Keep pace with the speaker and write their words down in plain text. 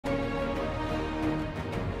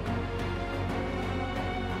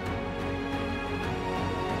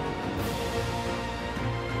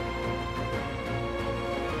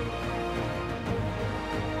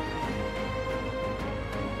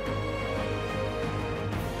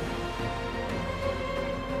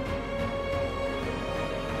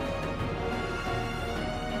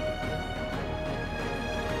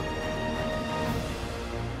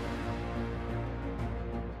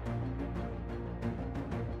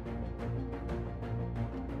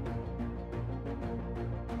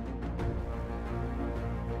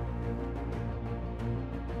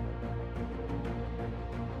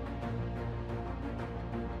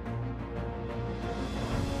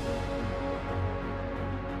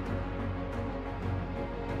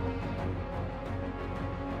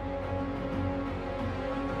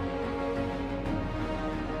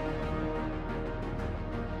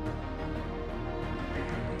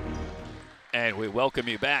And we welcome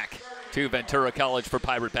you back to Ventura College for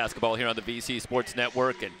Pirate basketball here on the VC Sports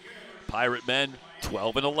Network. And Pirate men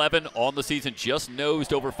 12-11 on the season, just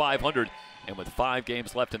nosed over 500. And with 5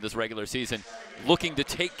 games left in this regular season, looking to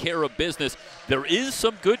take care of business. There is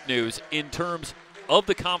some good news in terms of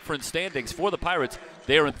the conference standings for the Pirates.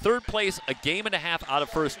 They are in third place, a game and a half out of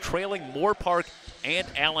first, trailing Moore Park and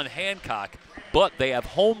Allen Hancock. But they have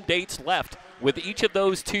home dates left with each of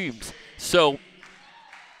those teams. So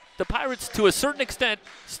the Pirates, to a certain extent,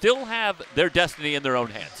 still have their destiny in their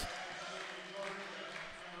own hands.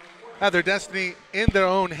 Have their destiny in their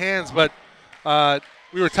own hands, but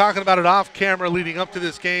we were talking about it off camera leading up to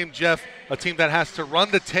this game, Jeff, a team that has to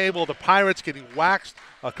run the table. The Pirates getting waxed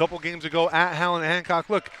a couple games ago at Allen Hancock.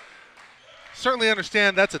 Look, certainly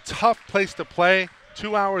understand that's a tough place to play.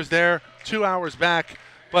 2 hours there, 2 hours back.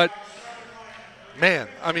 But, man,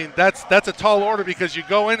 I mean, that's a tall order because you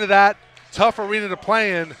go into that tough arena to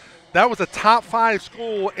play in. That was a top 5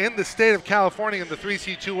 school in the state of California in the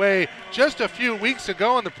 3C2A just a few weeks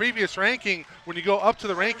ago in the previous ranking. When you go up to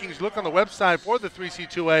the rankings, look on the website for the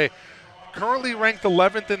 3C2A, currently ranked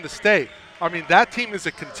 11th in the state. I mean, that team is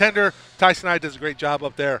a contender. Tyson I does a great job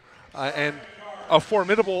up there and a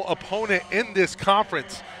formidable opponent in this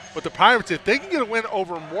conference. But the Pirates, if they can get a win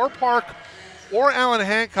over Moore Park or Allen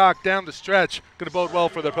Hancock down the stretch, going to bode well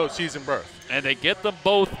for their postseason berth. And they get them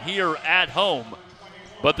both here at home.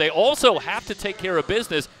 But they also have to take care of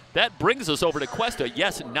business. That brings us over to Cuesta.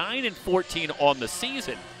 Yes, 9-14 on the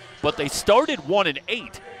season, but they started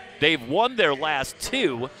 1-8. They've won their last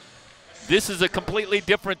 2. This is a completely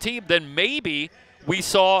different team than maybe we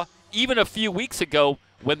saw even a few weeks ago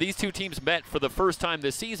when these two teams met for the first time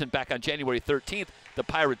this season back on January 13th. The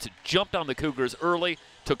Pirates jumped on the Cougars early,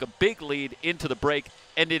 took a big lead into the break,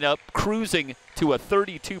 ended up cruising to a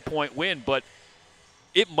 32-point win, but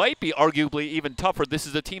it might be arguably even tougher. This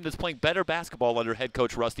is a team that's playing better basketball under head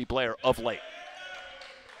coach Rusty Blair of late.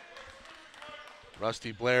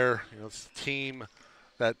 Rusty Blair, it's a team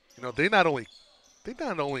that, they not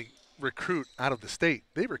only recruit out of the state,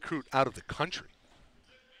 they recruit out of the country.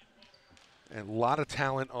 And a lot of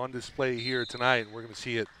talent on display here tonight, and we're going to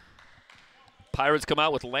see it. Pirates come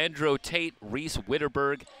out with Landro Tate, Reese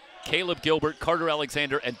Witterberg, Caleb Gilbert, Carter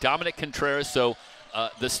Alexander, and Dominic Contreras. So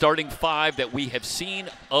the starting 5 that we have seen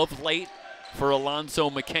of late for Alonzo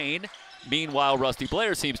McCain. Meanwhile, Rusty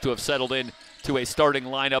Blair seems to have settled in to a starting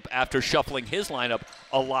lineup after shuffling his lineup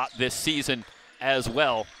a lot this season as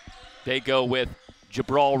well. They go with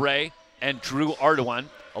Jabral Ray and Drew Ardoin,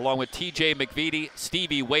 along with TJ McVitie,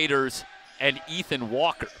 Stevie Waiters, and Ethan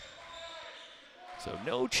Walker. So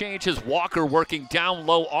no changes. Walker working down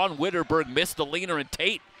low on Witterberg, missed the leaner, and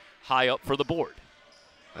Tate high up for the board.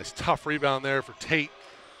 Nice tough rebound there for Tate.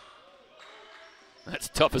 That's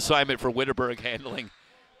a tough assignment for Witterberg, handling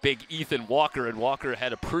big Ethan Walker, and Walker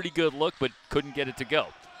had a pretty good look but couldn't get it to go.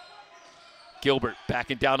 Gilbert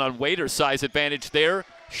backing down on Waiters, size advantage there.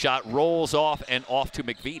 Shot rolls off and off to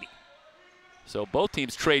McVitie. So both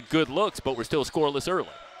teams trade good looks, but we're still scoreless early.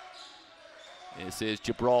 This is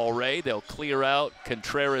Jabral Ray. They'll clear out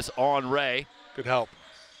Contreras on Ray. Good help.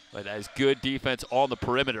 But that is good defense on the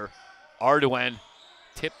perimeter. Ardoin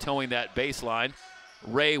tiptoeing that baseline.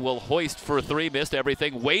 Ray will hoist for 3, missed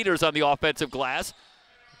everything. Waiters on the offensive glass.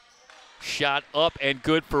 Shot up and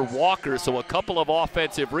good for Walker, so a couple of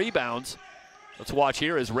offensive rebounds. Let's watch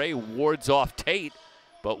here as Ray wards off Tate,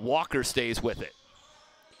 but Walker stays with it.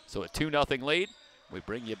 So a 2-0 lead. We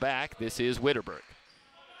bring you back. This is Witterberg.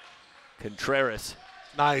 Contreras.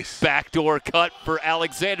 Nice. Backdoor cut for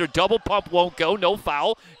Alexander. Double pump won't go. No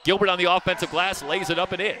foul. Gilbert on the offensive glass lays it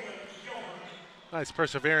up and in. Nice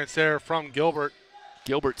perseverance there from Gilbert.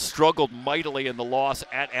 Gilbert struggled mightily in the loss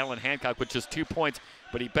at Allen Hancock with just 2 points,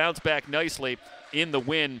 but he bounced back nicely in the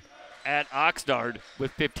win at Oxnard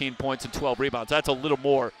with 15 points and 12 rebounds. That's a little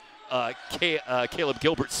more Caleb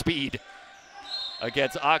Gilbert speed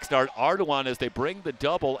against Oxnard. Ardoin as they bring the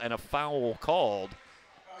double and a foul called.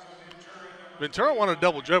 Ventura wanted a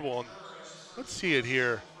double dribble. And let's see it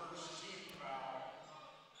here.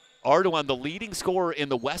 Ardoin, the leading scorer in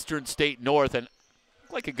the Western State North, and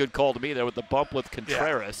like a good call to me there with the bump with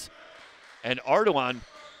Contreras. Yeah. And Ardoin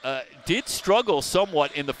did struggle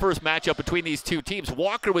somewhat in the first matchup between these two teams.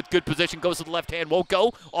 Walker with good position, goes to the left hand, won't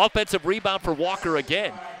go. Offensive rebound for Walker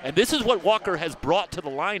again. And this is what Walker has brought to the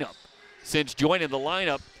lineup since joining the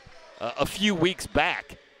lineup a few weeks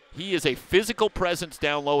back. He is a physical presence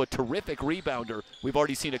down low, a terrific rebounder. We've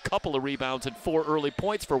already seen a couple of rebounds and 4 early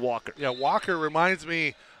points for Walker. Yeah, Walker reminds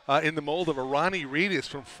me in the mold of a Ronnie Reedus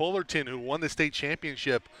from Fullerton, who won the state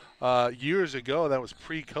championship years ago. That was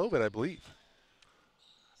pre-COVID, I believe.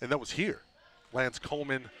 And that was here. Lance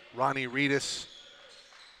Coleman, Ronnie Reedus.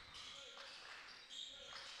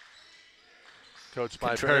 Coached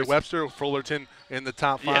by Perry Webster, Fullerton in the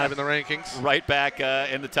top 5 in the rankings. Right back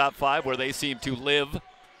in the top 5 where they seem to live.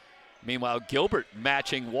 Meanwhile, Gilbert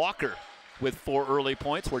matching Walker with 4 early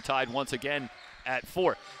points. We're tied once again at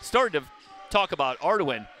 4. Started to talk about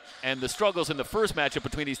Ardoin and the struggles in the first matchup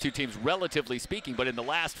between these two teams, relatively speaking, but in the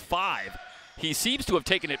last 5, he seems to have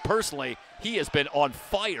taken it personally. He has been on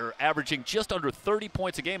fire, averaging just under 30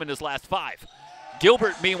 points a game in his last 5.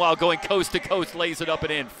 Gilbert, meanwhile, going coast to coast, lays it up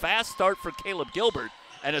and in. Fast start for Caleb Gilbert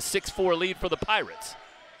and a 6-4 lead for the Pirates.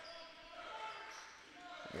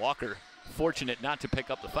 Walker fortunate not to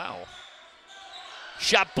pick up the foul.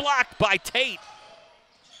 Shot blocked by Tate.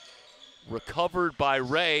 Recovered by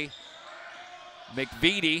Ray.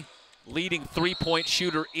 McVitie, leading three-point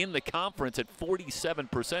shooter in the conference at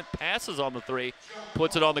 47%. Passes on the 3,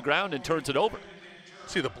 puts it on the ground and turns it over.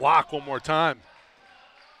 See the block one more time.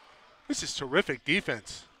 This is terrific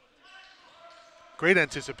defense. Great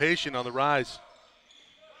anticipation on the rise.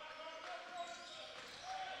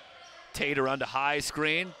 Tate around a high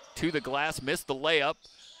screen, to the glass, missed the layup.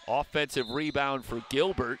 Offensive rebound for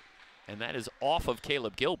Gilbert, and that is off of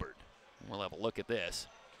Caleb Gilbert. We'll have a look at this.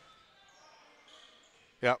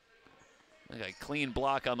 Yep. A clean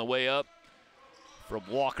block on the way up from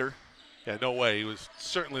Walker. Yeah, no way. He was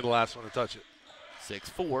certainly the last one to touch it.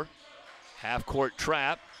 6-4. Half-court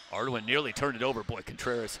trap. Ardoin nearly turned it over. Boy,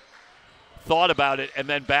 Contreras thought about it and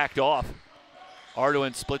then backed off.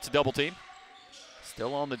 Ardoin splits a double team.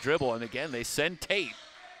 Still on the dribble, and again, they send Tate.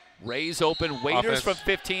 Ray's open, Waiters from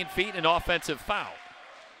 15 feet, an offensive foul.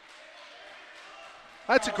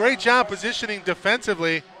 That's a great job positioning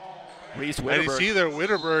defensively. Reese Witterberg. And you see there,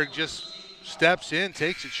 Witterberg just steps in,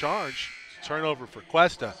 takes a charge. Turnover for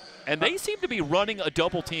Cuesta. And they seem to be running a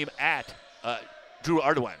double team at Drew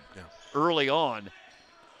Ardoin early on.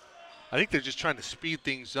 I think they're just trying to speed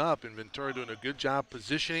things up, and Ventura doing a good job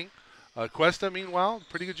positioning. Cuesta, meanwhile,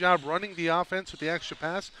 pretty good job running the offense with the extra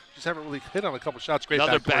pass. Just haven't really hit on a couple shots. Great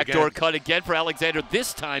Another backdoor again. Cut again for Alexander.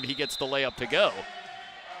 This time he gets the layup to go.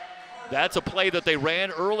 That's a play that they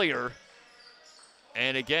ran earlier.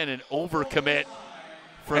 And again, an overcommit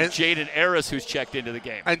from Jaden Harris, who's checked into the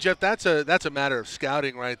game. And Jeff, that's a matter of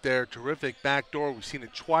scouting right there. Terrific backdoor. We've seen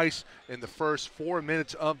it twice in the first 4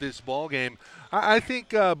 minutes of this ball game. I think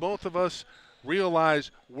both of us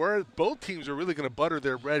realize where both teams are really going to butter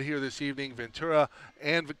their bread here this evening. Ventura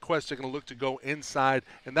and Cuesta are going to look to go inside,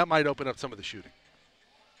 and that might open up some of the shooting.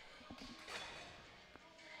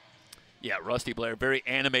 Yeah, Rusty Blair very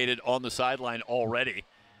animated on the sideline already,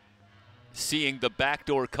 seeing the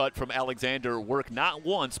backdoor cut from Alexander work not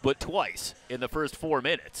once but twice in the first 4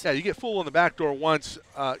 minutes. Yeah, you get full on the backdoor once,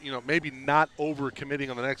 maybe not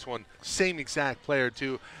over-committing on the next one. Same exact player,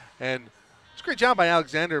 too. And it's a great job by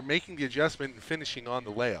Alexander making the adjustment and finishing on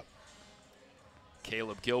the layup.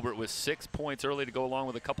 Caleb Gilbert with 6 points early to go along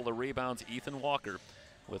with a couple of rebounds. Ethan Walker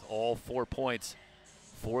with all 4 points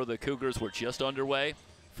for the Cougars. We're just underway.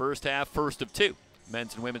 First half, first of 2.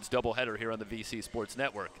 Men's and women's doubleheader here on the VC Sports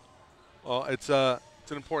Network. Well, it's an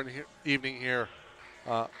important evening here.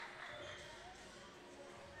 Now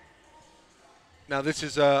this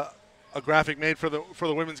is a graphic made for the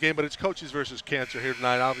women's game, but it's coaches versus cancer here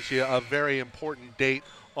tonight. Obviously, a very important date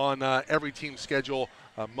on every team's schedule.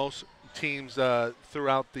 Most teams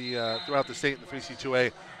throughout the state in the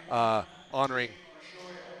 3C2A honoring.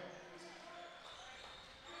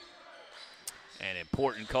 An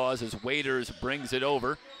important cause as Waiters brings it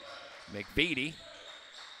over. McVitie.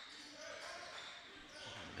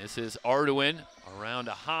 This is Ardoin around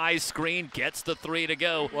a high screen, gets the 3 to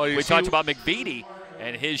go. Well, we talked about McVitie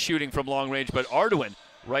and his shooting from long range, but Ardoin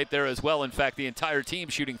right there as well. In fact, the entire team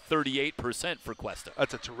shooting 38% for Cuesta.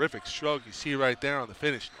 That's a terrific stroke. You see right there on the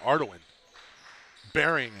finish, Ardoin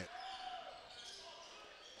burying it.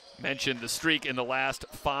 Mentioned the streak in the last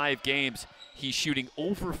 5 games. He's shooting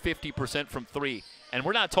over 50% from 3. And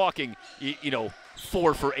we're not talking,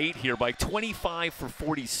 4 for 8 here, by 25 for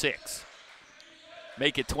 46.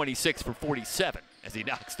 Make it 26 for 47 as he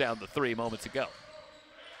knocks down the 3 moments ago.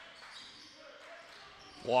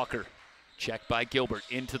 Walker, checked by Gilbert,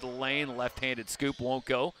 into the lane, left-handed scoop, won't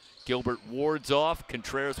go. Gilbert wards off,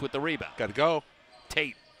 Contreras with the rebound. Got to go.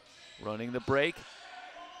 Tate running the break.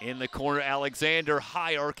 In the corner, Alexander,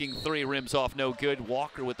 high arcing 3, rims off, no good.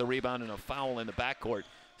 Walker with the rebound and a foul in the backcourt.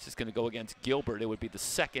 This is going to go against Gilbert. It would be the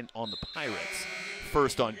second on the Pirates.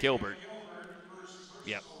 First on Gilbert.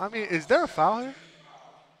 Yep. I mean, is there a foul here?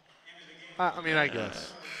 I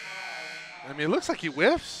guess. It looks like he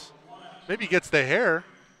whiffs. Maybe he gets the hair.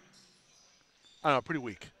 I don't know, pretty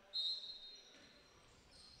weak.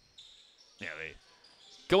 Yeah,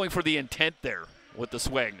 going for the intent there with the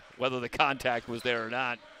swing, whether the contact was there or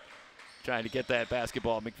not. Trying to get that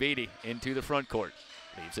basketball. McVitie into the front court.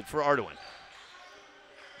 Leaves it for Ardoin.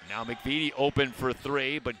 Now McVitie open for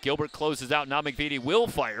three, but Gilbert closes out. Now McVitie will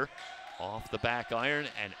fire off the back iron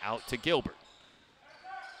and out to Gilbert.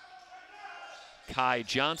 Kai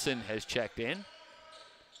Johnson has checked in.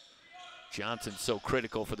 Johnson's so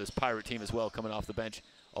critical for this Pirate team as well, coming off the bench,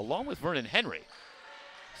 along with Vernon Henry.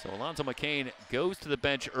 So Alonzo McCain goes to the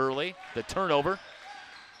bench early. The turnover.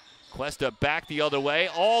 Cuesta back the other way,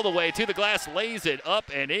 all the way to the glass, lays it up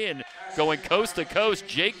and in, going coast to coast.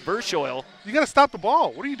 Jake Verschoyle. You got to stop the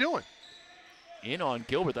ball. What are you doing? In on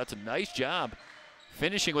Gilbert. That's a nice job.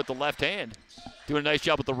 Finishing with the left hand. Doing a nice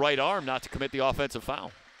job with the right arm not to commit the offensive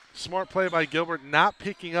foul. Smart play by Gilbert, not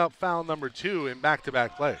picking up foul number 2 in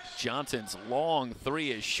back-to-back plays. Johnson's long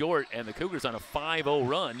three is short, and the Cougars on a 5-0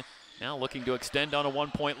 run, now looking to extend on a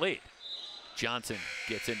 1-point lead. Johnson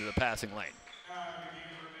gets into the passing lane.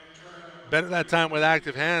 Better that time with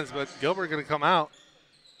active hands, but Gilbert going to come out.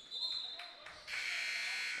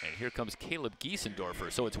 And here comes Caleb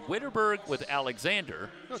Giesendorfer. So it's Witterberg with Alexander.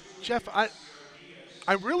 Look, Jeff,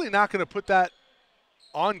 I'm really not going to put that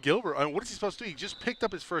on Gilbert. I mean, what is he supposed to do? He just picked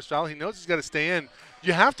up his first foul. He knows he's got to stay in.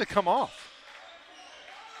 You have to come off.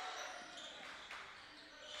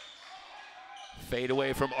 Fade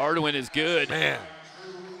away from Ardoin is good. Man.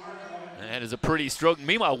 That is a pretty stroke.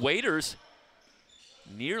 Meanwhile, Waiters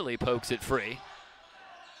nearly pokes it free.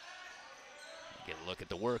 Get a look at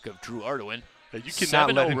the work of Drew Ardoin. Yeah, you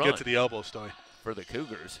cannot let him get to the elbow, Stoney. For the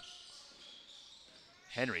Cougars.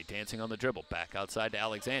 Henry dancing on the dribble. Back outside to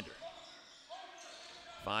Alexander.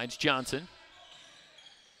 Finds Johnson.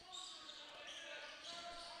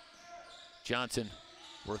 Johnson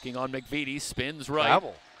working on McVitie. Spins right.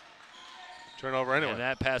 Travel. Turnover anyway. And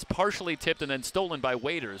that pass partially tipped and then stolen by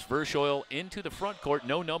Waiters. Verschoyle into the front court.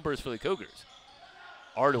 No numbers for the Cougars.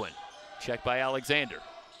 Ardoin, checked by Alexander.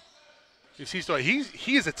 You see, so he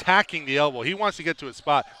is attacking the elbow. He wants to get to his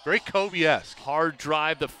spot. Very Kobe-esque. Hard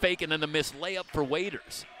drive, the fake, and then the missed layup for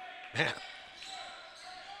Waiters. Man.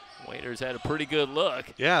 Waiters had a pretty good look.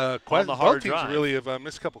 Yeah, on the hard both teams drive. really have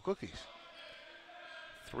missed a couple cookies.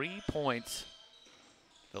 3 points.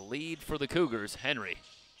 The lead for the Cougars. Henry.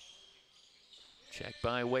 Checked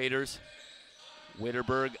by Waiters.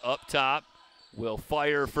 Witterberg up top. Will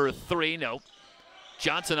fire for three. Nope.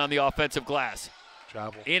 Johnson on the offensive glass.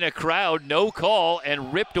 Travel. In a crowd, no call,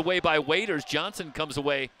 and ripped away by Waiters. Johnson comes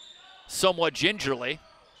away somewhat gingerly.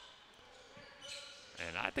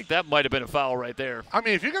 And I think that might have been a foul right there. I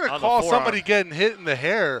mean, if you're going to call somebody getting hit in the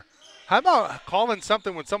hair, how about calling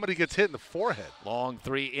something when somebody gets hit in the forehead? Long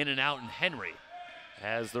three in and out, and Henry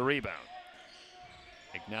has the rebound.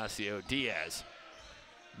 Ignacio Diaz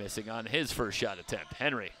missing on his first shot attempt.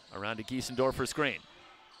 Henry around to Giesendorfer screen.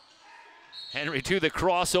 Henry to the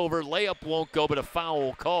crossover. Layup won't go, but a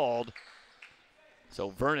foul called. So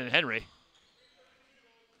Vernon Henry.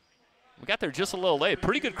 We got there just a little late.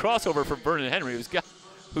 Pretty good crossover from Vernon Henry, who's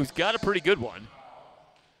got a pretty good one.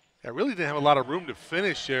 I really didn't have a lot of room to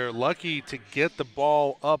finish there. Lucky to get the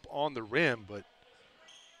ball up on the rim, but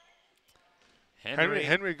Henry,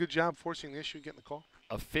 a good job forcing the issue, getting the call.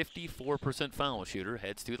 A 54% foul shooter,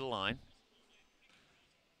 heads to the line.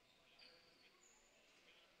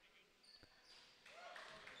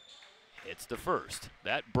 Hits the first.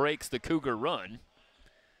 That breaks the Cougar run.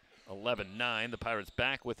 11-9, the Pirates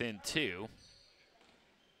back within 2.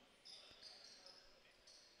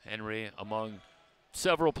 Henry among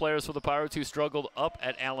several players for the Pirates who struggled up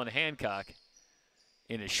at Allen Hancock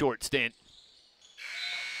in a short stint.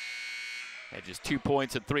 Had just 2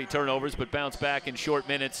 points and 3 turnovers, but bounced back in short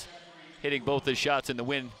minutes, hitting both his shots in the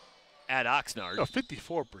win at Oxnard.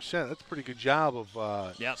 54%, that's a pretty good job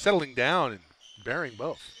of Yep. settling down and bearing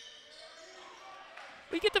both.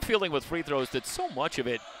 We get the feeling with free throws that so much of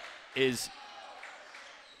it is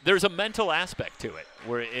there's a mental aspect to it,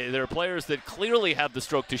 where there are players that clearly have the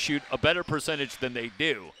stroke to shoot a better percentage than they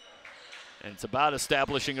do. And it's about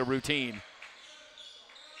establishing a routine.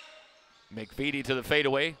 McVitie to the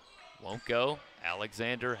fadeaway. Won't go.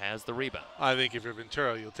 Alexander has the rebound. I think if you're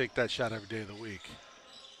Ventura, you'll take that shot every day of the week.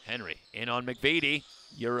 Henry in on McVitie.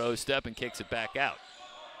 Euro step and kicks it back out.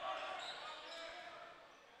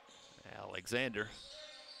 Alexander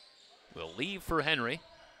will leave for Henry.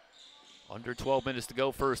 Under 12 minutes to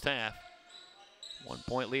go first half. 1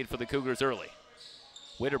 point lead for the Cougars early.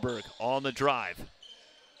 Witterberg on the drive.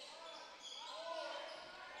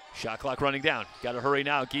 Shot clock running down. Got to hurry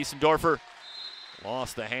now. Giesendorfer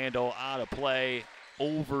lost the handle, out of play,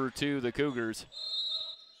 over to the Cougars.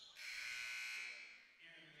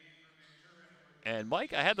 And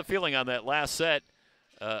Mike, I had the feeling on that last set,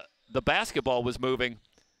 the basketball was moving,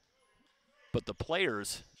 but the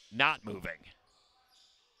players not moving.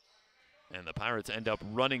 And the Pirates end up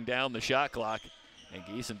running down the shot clock, and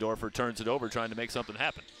Giesendorfer turns it over, trying to make something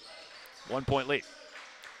happen. 1 point lead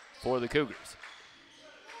for the Cougars.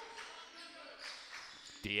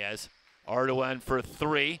 Diaz, Ardoin for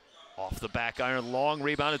three. Off the back iron, long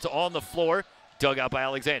rebound. It's on the floor, dug out by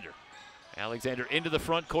Alexander. Alexander into the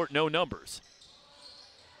front court, no numbers.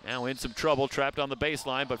 Now in some trouble, trapped on the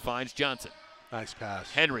baseline, but finds Johnson. Nice pass.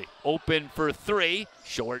 Henry, open for three,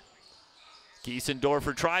 short.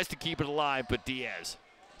 Giesendorfer tries to keep it alive, but Diaz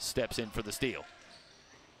steps in for the steal.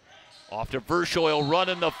 Off to Verschoyle,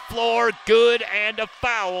 running the floor, good, and a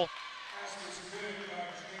foul.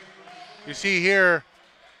 You see here,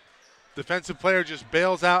 defensive player just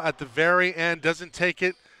bails out at the very end, doesn't take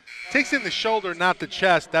it. Takes in the shoulder, not the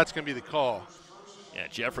chest. That's going to be the call. Yeah,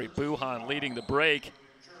 Jeffrey Buhan leading the break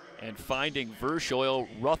and finding Verschoyle.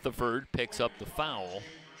 Rutherford picks up the foul.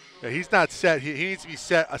 Yeah, he's not set. He needs to be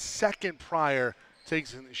set a second prior.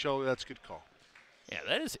 Takes in the shoulder. That's a good call. Yeah,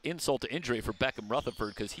 that is insult to injury for Beckham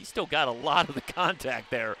Rutherford because he still got a lot of the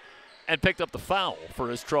contact there and picked up the foul for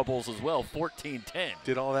his troubles as well. 14-10.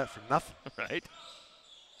 Did all that for nothing. Right.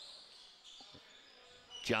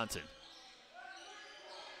 Johnson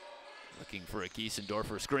looking for a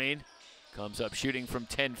Giesendorfer screen. Comes up shooting from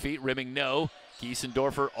 10 feet, rimming no.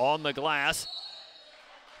 Giesendorfer on the glass.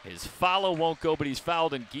 His follow won't go, but he's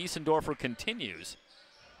fouled, and Giesendorfer continues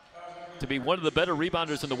to be one of the better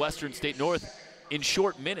rebounders in the Western State North in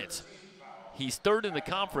short minutes. He's third in the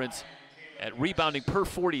conference at rebounding per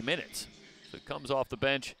 40 minutes. So it comes off the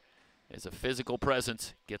bench as a physical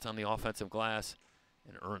presence, gets on the offensive glass,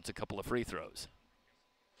 and earns a couple of free throws.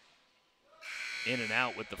 In and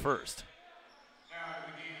out with the first. Now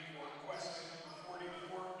in the game for Cuesta, number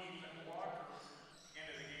 44, Ethan Walker.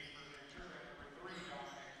 Into the game for Ventura, number 3,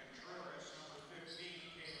 Dominic Contreras. Number 15,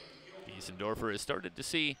 Caleb Gilbert. Giesendorfer has started to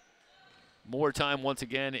see more time once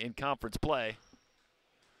again in conference play.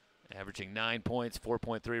 Averaging 9 points,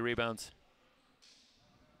 4.3 rebounds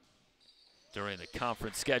during the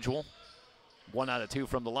conference schedule. 1 out of 2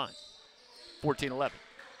 from the line. 14-11.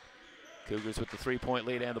 Cougars with the 3-point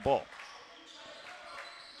lead and the ball.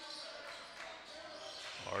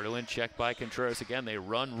 Ardoin checked by Contreras again. They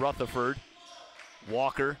run Rutherford.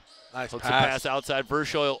 Walker Nice hooks pass. a pass outside.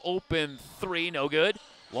 Verschoyle open three, no good.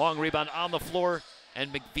 Long rebound on the floor,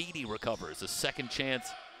 and McVitie recovers. A second chance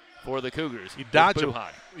for the Cougars. You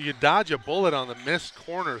dodge a bullet on the missed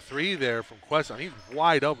corner three there from Cuesta. He's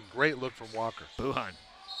wide open. Great look from Walker. Buhan.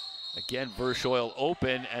 Again, Verschoyle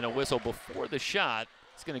open, and a whistle before the shot.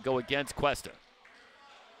 It's going to go against Cuesta.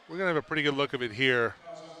 We're going to have a pretty good look of it here.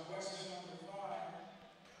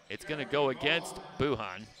 It's going to go against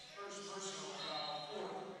Buhan.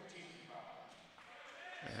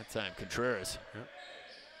 That time, Contreras. Yep.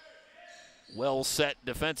 Well set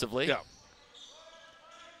defensively. Yeah.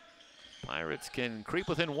 Pirates can creep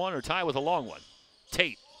within one or tie with a long one.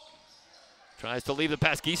 Tate tries to leave the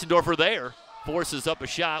pass. Giesendorfer there. Forces up a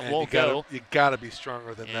shot, And won't go. You got to be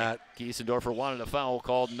stronger than And that. Giesendorfer wanted a foul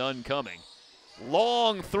called, none coming.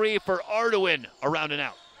 Long three for Ardoin, around and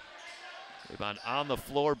out. Rebound on the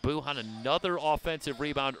floor. Buhan, another offensive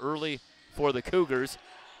rebound early for the Cougars.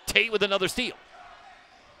 Tate with another steal.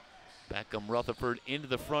 Beckham Rutherford into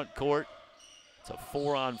the front court. It's a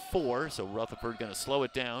 4-on-4, so Rutherford going to slow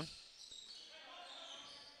it down.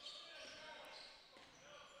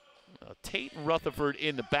 Tate and Rutherford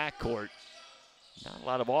in the backcourt. Not a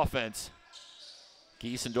lot of offense.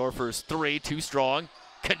 Giesendorfer's three, too strong.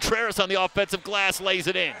 Contreras on the offensive glass lays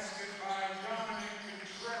it in.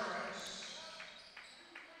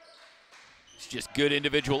 It's just good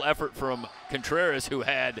individual effort from Contreras, who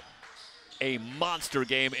had a monster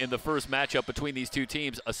game in the first matchup between these two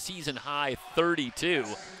teams. A season-high 32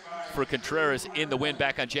 for Contreras in the win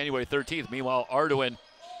back on January 13th. Meanwhile, Ardoin,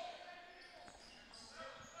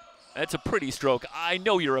 that's a pretty stroke. I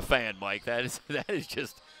know you're a fan, Mike. That is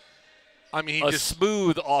just a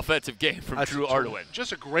smooth offensive game from Drew Ardoin.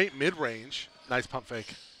 Just a great mid-range. Nice pump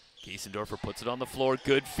fake. Giesendorfer puts it on the floor.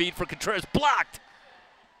 Good feed for Contreras. Blocked.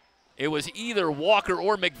 It was either Walker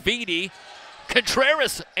or McVitie.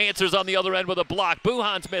 Contreras answers on the other end with a block.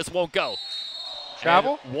 Buhan's miss won't go.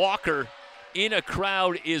 Travel? And Walker in a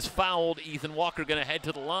crowd is fouled. Ethan Walker going to head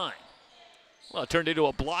to the line. Well, it turned into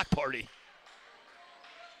a block party.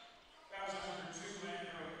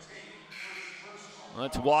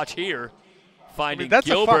 Let's watch here. Finding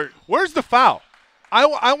Gilbert. Where's the foul? I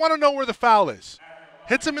want to know where the foul is.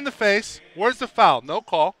 Hits him in the face. Where's the foul? No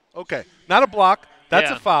call. Okay. Not a block. That's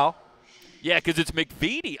a foul. Yeah, because it's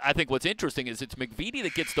McVitie. I think what's interesting is it's McVitie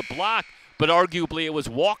that gets the block, but arguably it was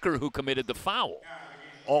Walker who committed the foul.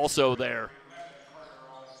 Also there.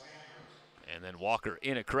 And then Walker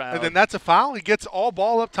in a crowd. And then that's a foul? He gets all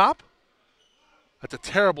ball up top? That's a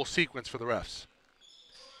terrible sequence for the refs.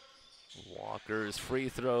 Walker's free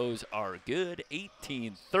throws are good,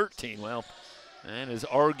 18-13. Well, that is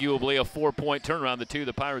arguably a 4-point turnaround, the two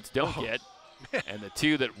the Pirates don't get. Man. And the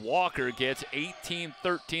two that Walker gets,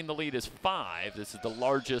 18-13. The lead is 5. This is the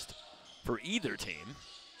largest for either team.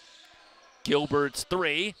 Gilbert's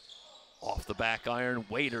 3. Off the back iron,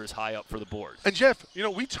 Waiters high up for the board. And Jeff, you know,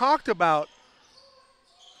 we talked about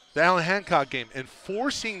the Allen Hancock game and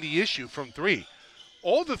forcing the issue from 3.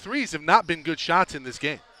 All the threes have not been good shots in this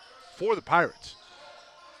game for the Pirates.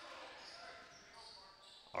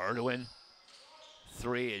 Ardoin,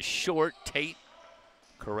 3 is short. Tate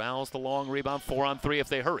corrals the long rebound, 4 on 3 if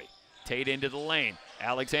they hurry. Tate into the lane.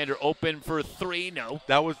 Alexander open for 3, no.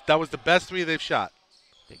 That was the best 3 they've shot.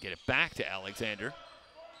 They get it back to Alexander.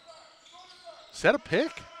 Set a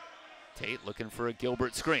pick. Tate looking for a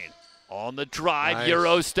Gilbert screen. On the drive, nice.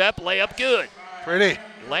 Euro step, layup good. Pretty.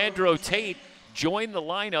 Landro Tate joined the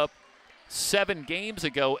lineup 7 games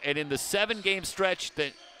ago, and in the 7-game stretch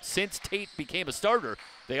that since Tate became a starter,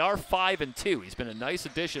 they are 5-2. He's been a nice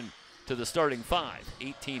addition to the starting 5,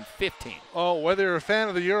 18-15. Oh, whether you're a fan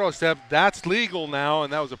of the Euro step, that's legal now,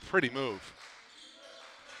 and that was a pretty move.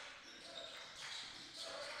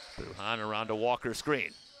 Buhan around a Walker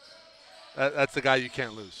screen. That's the guy you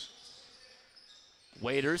can't lose.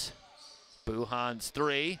 Waiters, Buhan's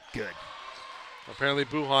 3, good. Apparently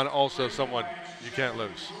Buhan also someone you can't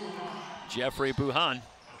lose. Jeffrey Buhan.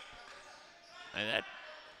 And that,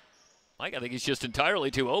 Mike, I think he's just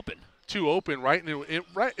entirely too open. Too open, right into it.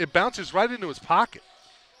 Right, it bounces right into his pocket.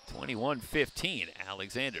 21-15,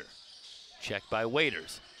 Alexander. Checked by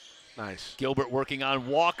Waiters. Nice. Gilbert working on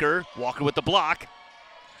Walker. Walker with the block.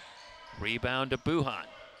 Rebound to Buhan.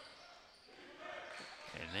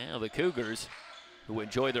 And now the Cougars, who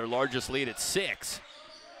enjoy their largest lead at 6,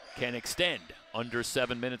 can extend. Under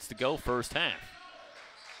 7 minutes to go, first half.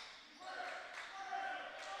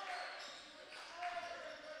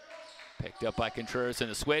 Picked up by Contreras in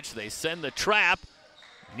a switch. They send the trap.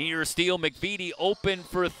 Near steal, McVitie open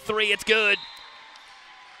for 3. It's good.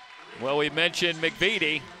 Well, we mentioned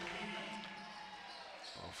McVitie.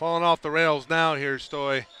 Falling off the rails now here,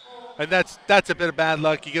 Stoy. And that's a bit of bad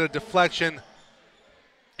luck. You get a deflection.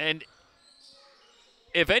 And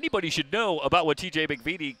if anybody should know about what TJ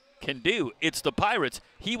McVitie can do, it's the Pirates.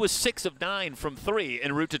 He was 6 of 9 from 3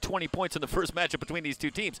 en route to 20 points in the first matchup between these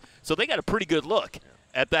two teams. So they got a pretty good look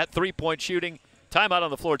at that 3-point shooting. Timeout on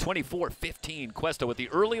the floor, 24-15. Cuesta with the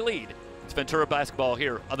early lead. It's Ventura basketball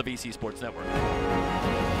here on the VC Sports Network.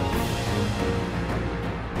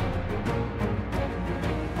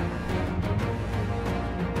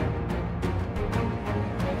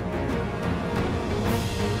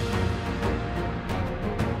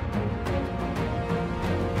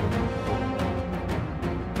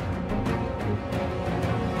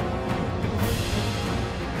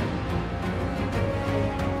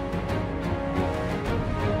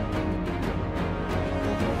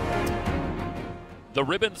 The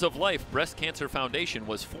Ribbons of Life Breast Cancer Foundation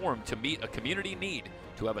was formed to meet a community need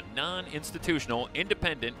to have a non-institutional,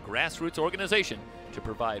 independent, grassroots organization to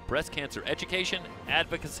provide breast cancer education,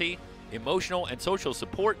 advocacy, emotional, and social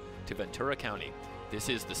support to Ventura County. This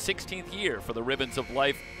is the 16th year for the Ribbons of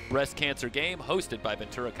Life Breast Cancer Game, hosted by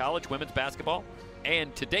Ventura College Women's Basketball,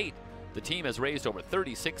 and to date, the team has raised over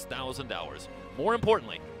 $36,000. More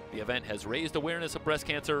importantly, the event has raised awareness of breast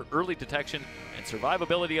cancer, early detection, and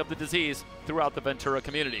survivability of the disease throughout the Ventura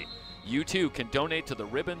community. You too can donate to the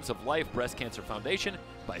Ribbons of Life Breast Cancer Foundation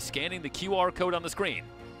by scanning the QR code on the screen.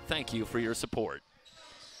 Thank you for your support.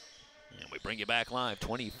 And we bring you back live,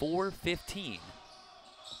 24-15.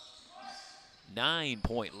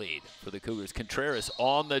 9-point lead for the Cougars. Contreras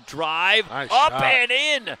on the drive, nice up shot. and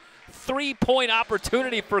in. 3-point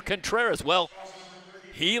opportunity for Contreras. Well,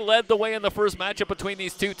 he led the way in the first matchup between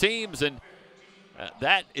these two teams, and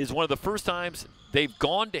that is one of the first times they've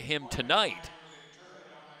gone to him tonight.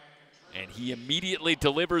 And he immediately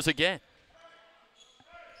delivers again.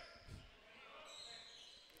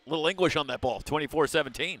 Little English on that ball,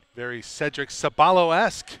 24-17. Very Cedric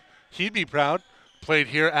Sabalo-esque. He'd be proud. Played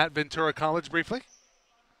here at Ventura College briefly.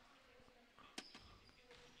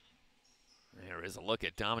 There is a look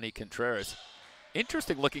at Dominique Contreras.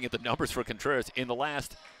 Interesting looking at the numbers for Contreras. In the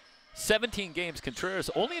last 17 games, Contreras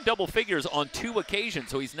only in double figures on 2 occasions,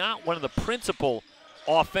 so he's not one of the principal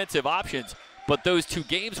offensive options. But those 2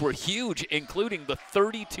 games were huge, including the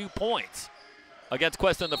 32 points against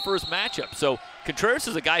Cuesta in the first matchup. So Contreras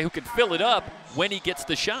is a guy who can fill it up when he gets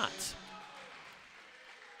the shots.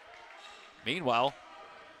 Meanwhile,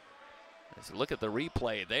 as you look at the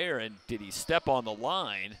replay there, and did he step on the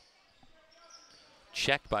line?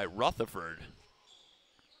 Checked by Rutherford.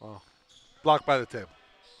 Well, blocked by the table.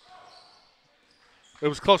 It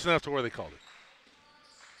was close enough to where they called it.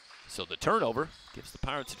 So the turnover gives the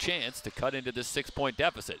Pirates a chance to cut into this 6-point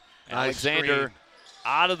deficit. Nice Alexander screen.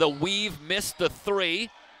 out of the weave, missed the three.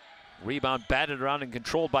 Rebound batted around and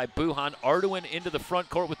controlled by Buhan. Arduin into the front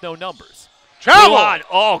court with no numbers. Travel! Buhan,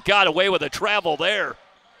 oh, got away with a travel there.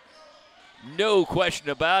 No question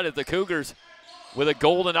about it. The Cougars with a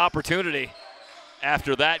golden opportunity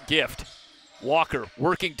after that gift. Walker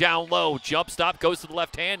working down low. Jump stop goes to the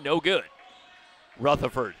left hand. No good.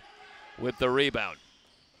 Rutherford with the rebound.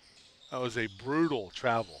 That was a brutal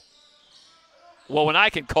travel. Well, when I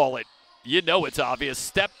can call it, you know it's obvious.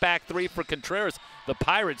 Step back three for Contreras. The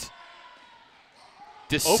Pirates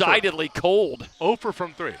decidedly cold. 0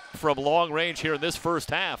 from 3. From long range here in this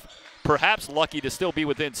first half. Perhaps lucky to still be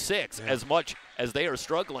within 6 as much as they are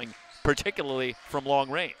struggling, particularly from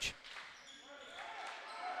long range.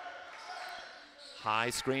 High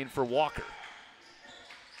screen for Walker.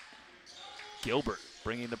 Gilbert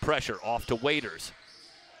bringing the pressure off to Waiters.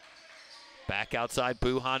 Back outside,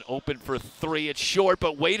 Buhan open for 3. It's short,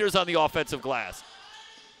 but Waiters on the offensive glass.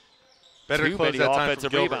 Better Too close many that time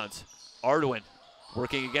offensive from Gilbert. rebounds. Arduin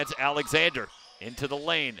working against Alexander into the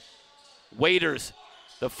lane. Waiters,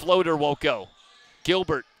 the floater won't go.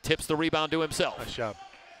 Gilbert tips the rebound to himself. Nice job.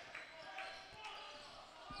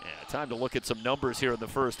 Yeah, time to look at some numbers here in the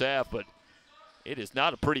first half, but it is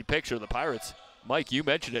not a pretty picture. The Pirates, Mike, you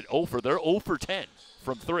mentioned it, they're 0 for 10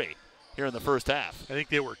 from 3 here in the first half. I think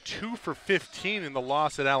they were 2 for 15 in the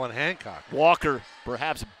loss at Allen Hancock. Walker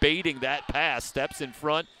perhaps baiting that pass, steps in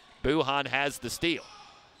front. Buhan has the steal.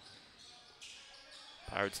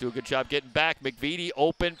 Pirates do a good job getting back. McVitie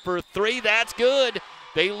open for 3. That's good.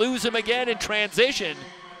 They lose him again in transition.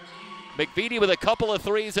 McVitie with a couple of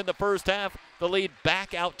threes in the first half. The lead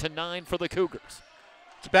back out to 9 for the Cougars.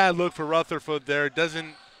 It's a bad look for Rutherford there.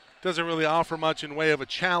 Doesn't really offer much in way of a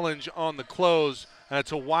challenge on the close. And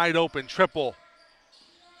it's a wide open triple.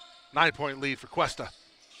 9-point lead for Cuesta.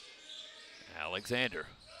 Alexander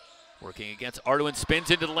working against Arduin,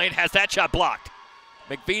 spins into the lane, has that shot blocked.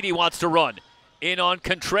 McVitie wants to run. In on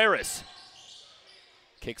Contreras.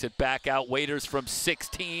 Kicks it back out. Waiters from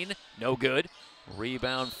 16. No good.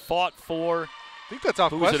 Rebound fought for. I think that's off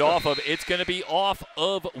Who's Cuesta. it off of? It's going to be off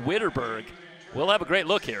of Witterberg. We'll have a great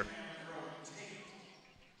look here.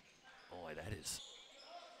 Boy, that is.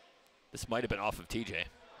 This might have been off of TJ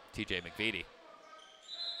McVitie.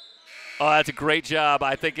 Oh, that's a great job.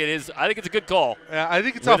 I think it is. I think it's a good call. Yeah, I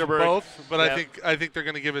think it's off of Witterberg, both, but yeah. I think they're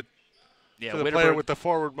going to give it Yeah, to the player with the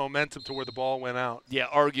forward momentum to where the ball went out. Yeah,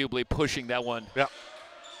 arguably pushing that one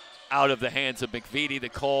out of the hands of McVitie. The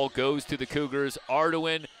call goes to the Cougars.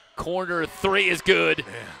 Arduin, corner 3 is good. Yeah.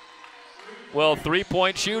 Well,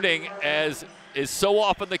 3-point shooting, as is so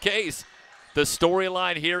often the case. The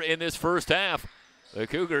storyline here in this first half, the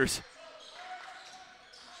Cougars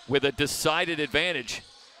with a decided advantage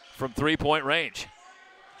from 3-point range.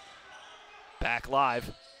 Back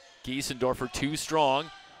live. Giesendorfer too strong.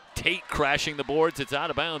 Tate crashing the boards. It's out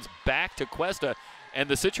of bounds. Back to Cuesta. And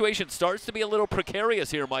the situation starts to be a little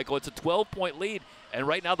precarious here, Michael. It's a 12-point lead, and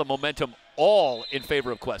right now the momentum all in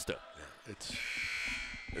favor of Cuesta.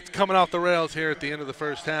 It's coming off the rails here at the end of the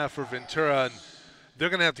first half for Ventura, and they're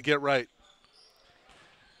going to have to get right.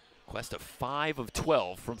 Cuesta 5 of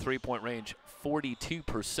 12 from 3-point range,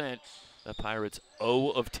 42%. The Pirates 0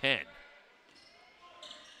 of 10.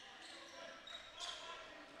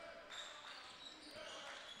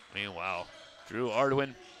 Meanwhile, Drew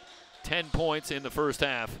Arduin, 10 points in the first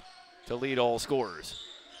half to lead all scorers.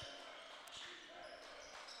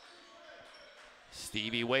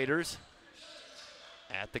 Stevie Waiters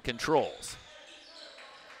at the controls.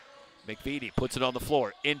 McVitie puts it on the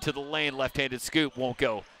floor, into the lane, left-handed scoop, won't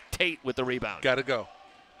go. Tate with the rebound. Got to go.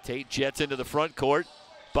 Tate jets into the front court,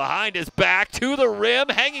 behind his back to the rim,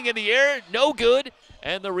 hanging in the air, no good,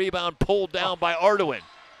 and the rebound pulled down by Arduin.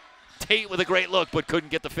 Tate with a great look, but couldn't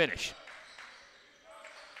get the finish.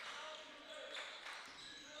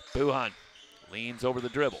 Buhan leans over the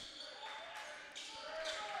dribble.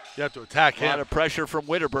 You have to attack A lot him. of pressure from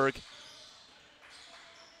Witterberg.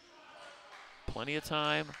 Plenty of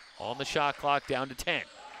time on the shot clock, down to 10.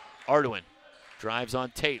 Arduin drives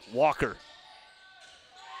on Tate. Walker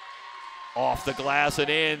off the glass and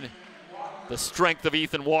in. The strength of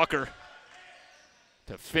Ethan Walker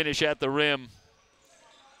to finish at the rim.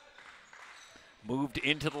 Moved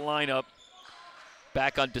into the lineup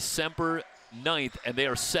back on December 9th, and they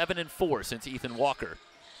are 7-4 since Ethan Walker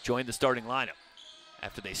joined the starting lineup.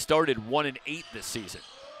 after they started 1-8 this season.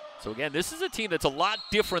 So again, this is a team that's a lot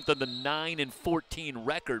different than the 9-14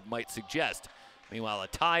 record might suggest. Meanwhile, a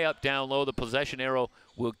tie-up down low, the possession arrow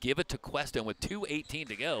will give it to Cuesta, and with 2:18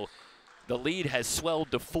 to go, the lead has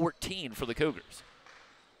swelled to 14 for the Cougars.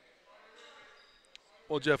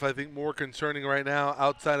 Well, Jeff, I think more concerning right now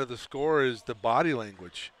outside of the score is the body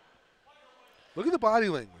language. Look at the body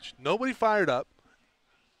language. Nobody fired up.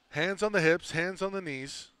 Hands on the hips, hands on the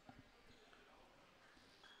knees.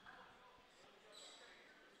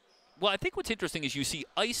 Well, I think what's interesting is you see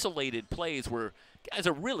isolated plays where guys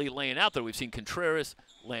are really laying out there. We've seen Contreras,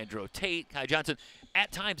 Landro Tate, Kai Johnson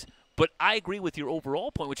at times. But I agree with your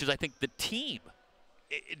overall point, which is I think the team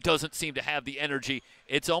it doesn't seem to have the energy.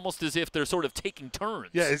 It's almost as if they're sort of taking turns.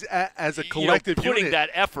 Yeah, as a collective putting unit. that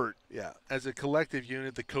effort. Yeah, as a collective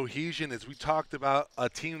unit, the cohesion, as we talked about, a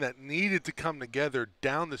team that needed to come together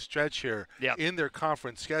down the stretch here in their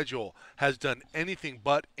conference schedule has done anything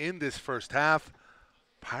but in this first half.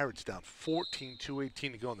 Pirates down 14,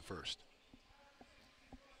 2:18 to go in the first.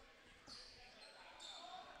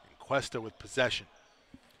 And Cuesta with possession.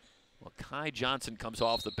 Well, Kai Johnson comes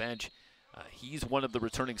off the bench. He's one of the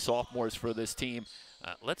returning sophomores for this team.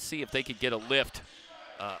 Let's see if they could get a lift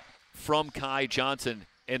from Kai Johnson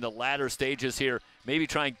in the latter stages here. Maybe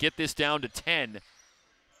try and get this down to 10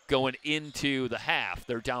 going into the half.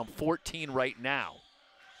 They're down 14 right now.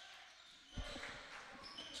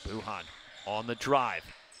 Buhan on the drive.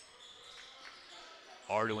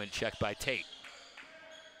 Ardoin checked by Tate.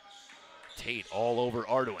 Tate all over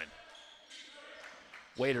Ardoin.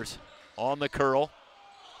 Waiters on the curl.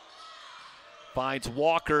 Finds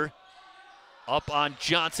Walker. Up on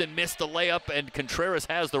Johnson, missed the layup, and Contreras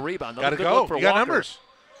has the rebound. Got to go. You got numbers.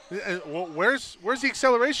 Where's the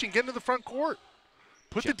acceleration? Get into the front court.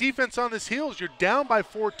 Put the defense on his heels. You're down by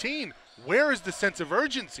 14. Where is the sense of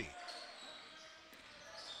urgency?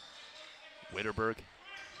 Witterberg.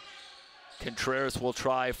 Contreras will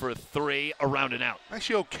try for 3, around and out.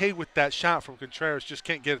 Actually okay with that shot from Contreras, just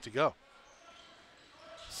can't get it to go.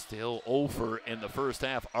 Still over in the first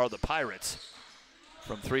half are the Pirates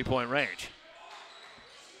from 3-point range.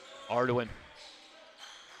 Ardoin.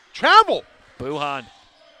 Travel! Buhan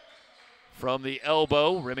from the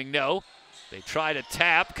elbow, rimming no. They try to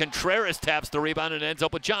tap. Contreras taps the rebound and ends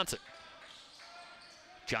up with Johnson.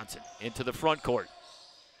 Johnson into the front court.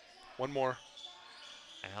 One more.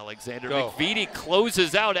 Alexander Go. McVitie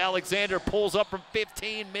closes out. Alexander pulls up from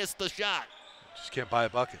 15, missed the shot. Just can't buy a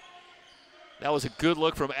bucket. That was a good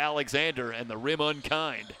look from Alexander, and the rim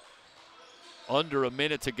unkind. Under a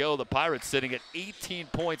minute to go, the Pirates sitting at 18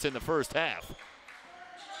 points in the first half.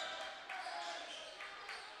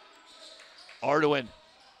 Ardoin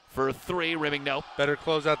for 3, rimming no. Better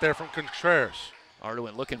close out there from Contreras.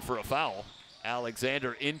 Ardoin looking for a foul.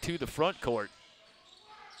 Alexander into the front court.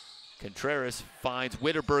 Contreras finds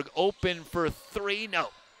Witterberg open for 3, no.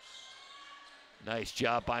 Nice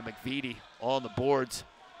job by McVitie on the boards.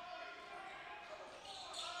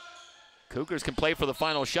 Cougars can play for the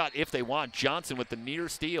final shot if they want. Johnson with the near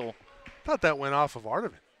steal. Thought that went off of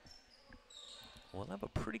Ardoin. We'll have a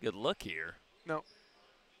pretty good look here. No.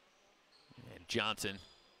 And Johnson,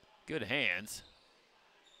 good hands.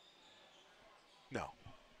 No.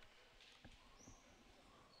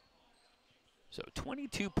 So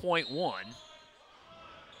 22.1.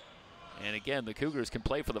 And again, the Cougars can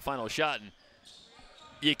play for the final shot. And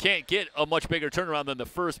you can't get a much bigger turnaround than the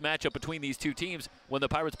first matchup between these two teams when the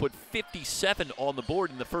Pirates put 57 on the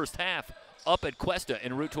board in the first half up at Cuesta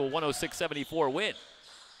en route to a 106-74 win.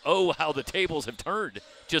 Oh, how the tables have turned.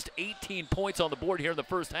 Just 18 points on the board here in the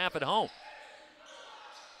first half at home.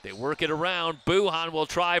 They work it around. Buhan will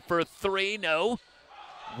try for 3, no.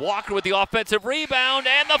 Walker with the offensive rebound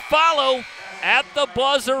and the follow at the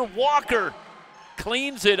buzzer. Walker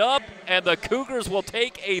cleans it up, and the Cougars will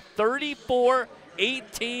take a 34-18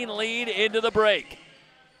 lead into the break.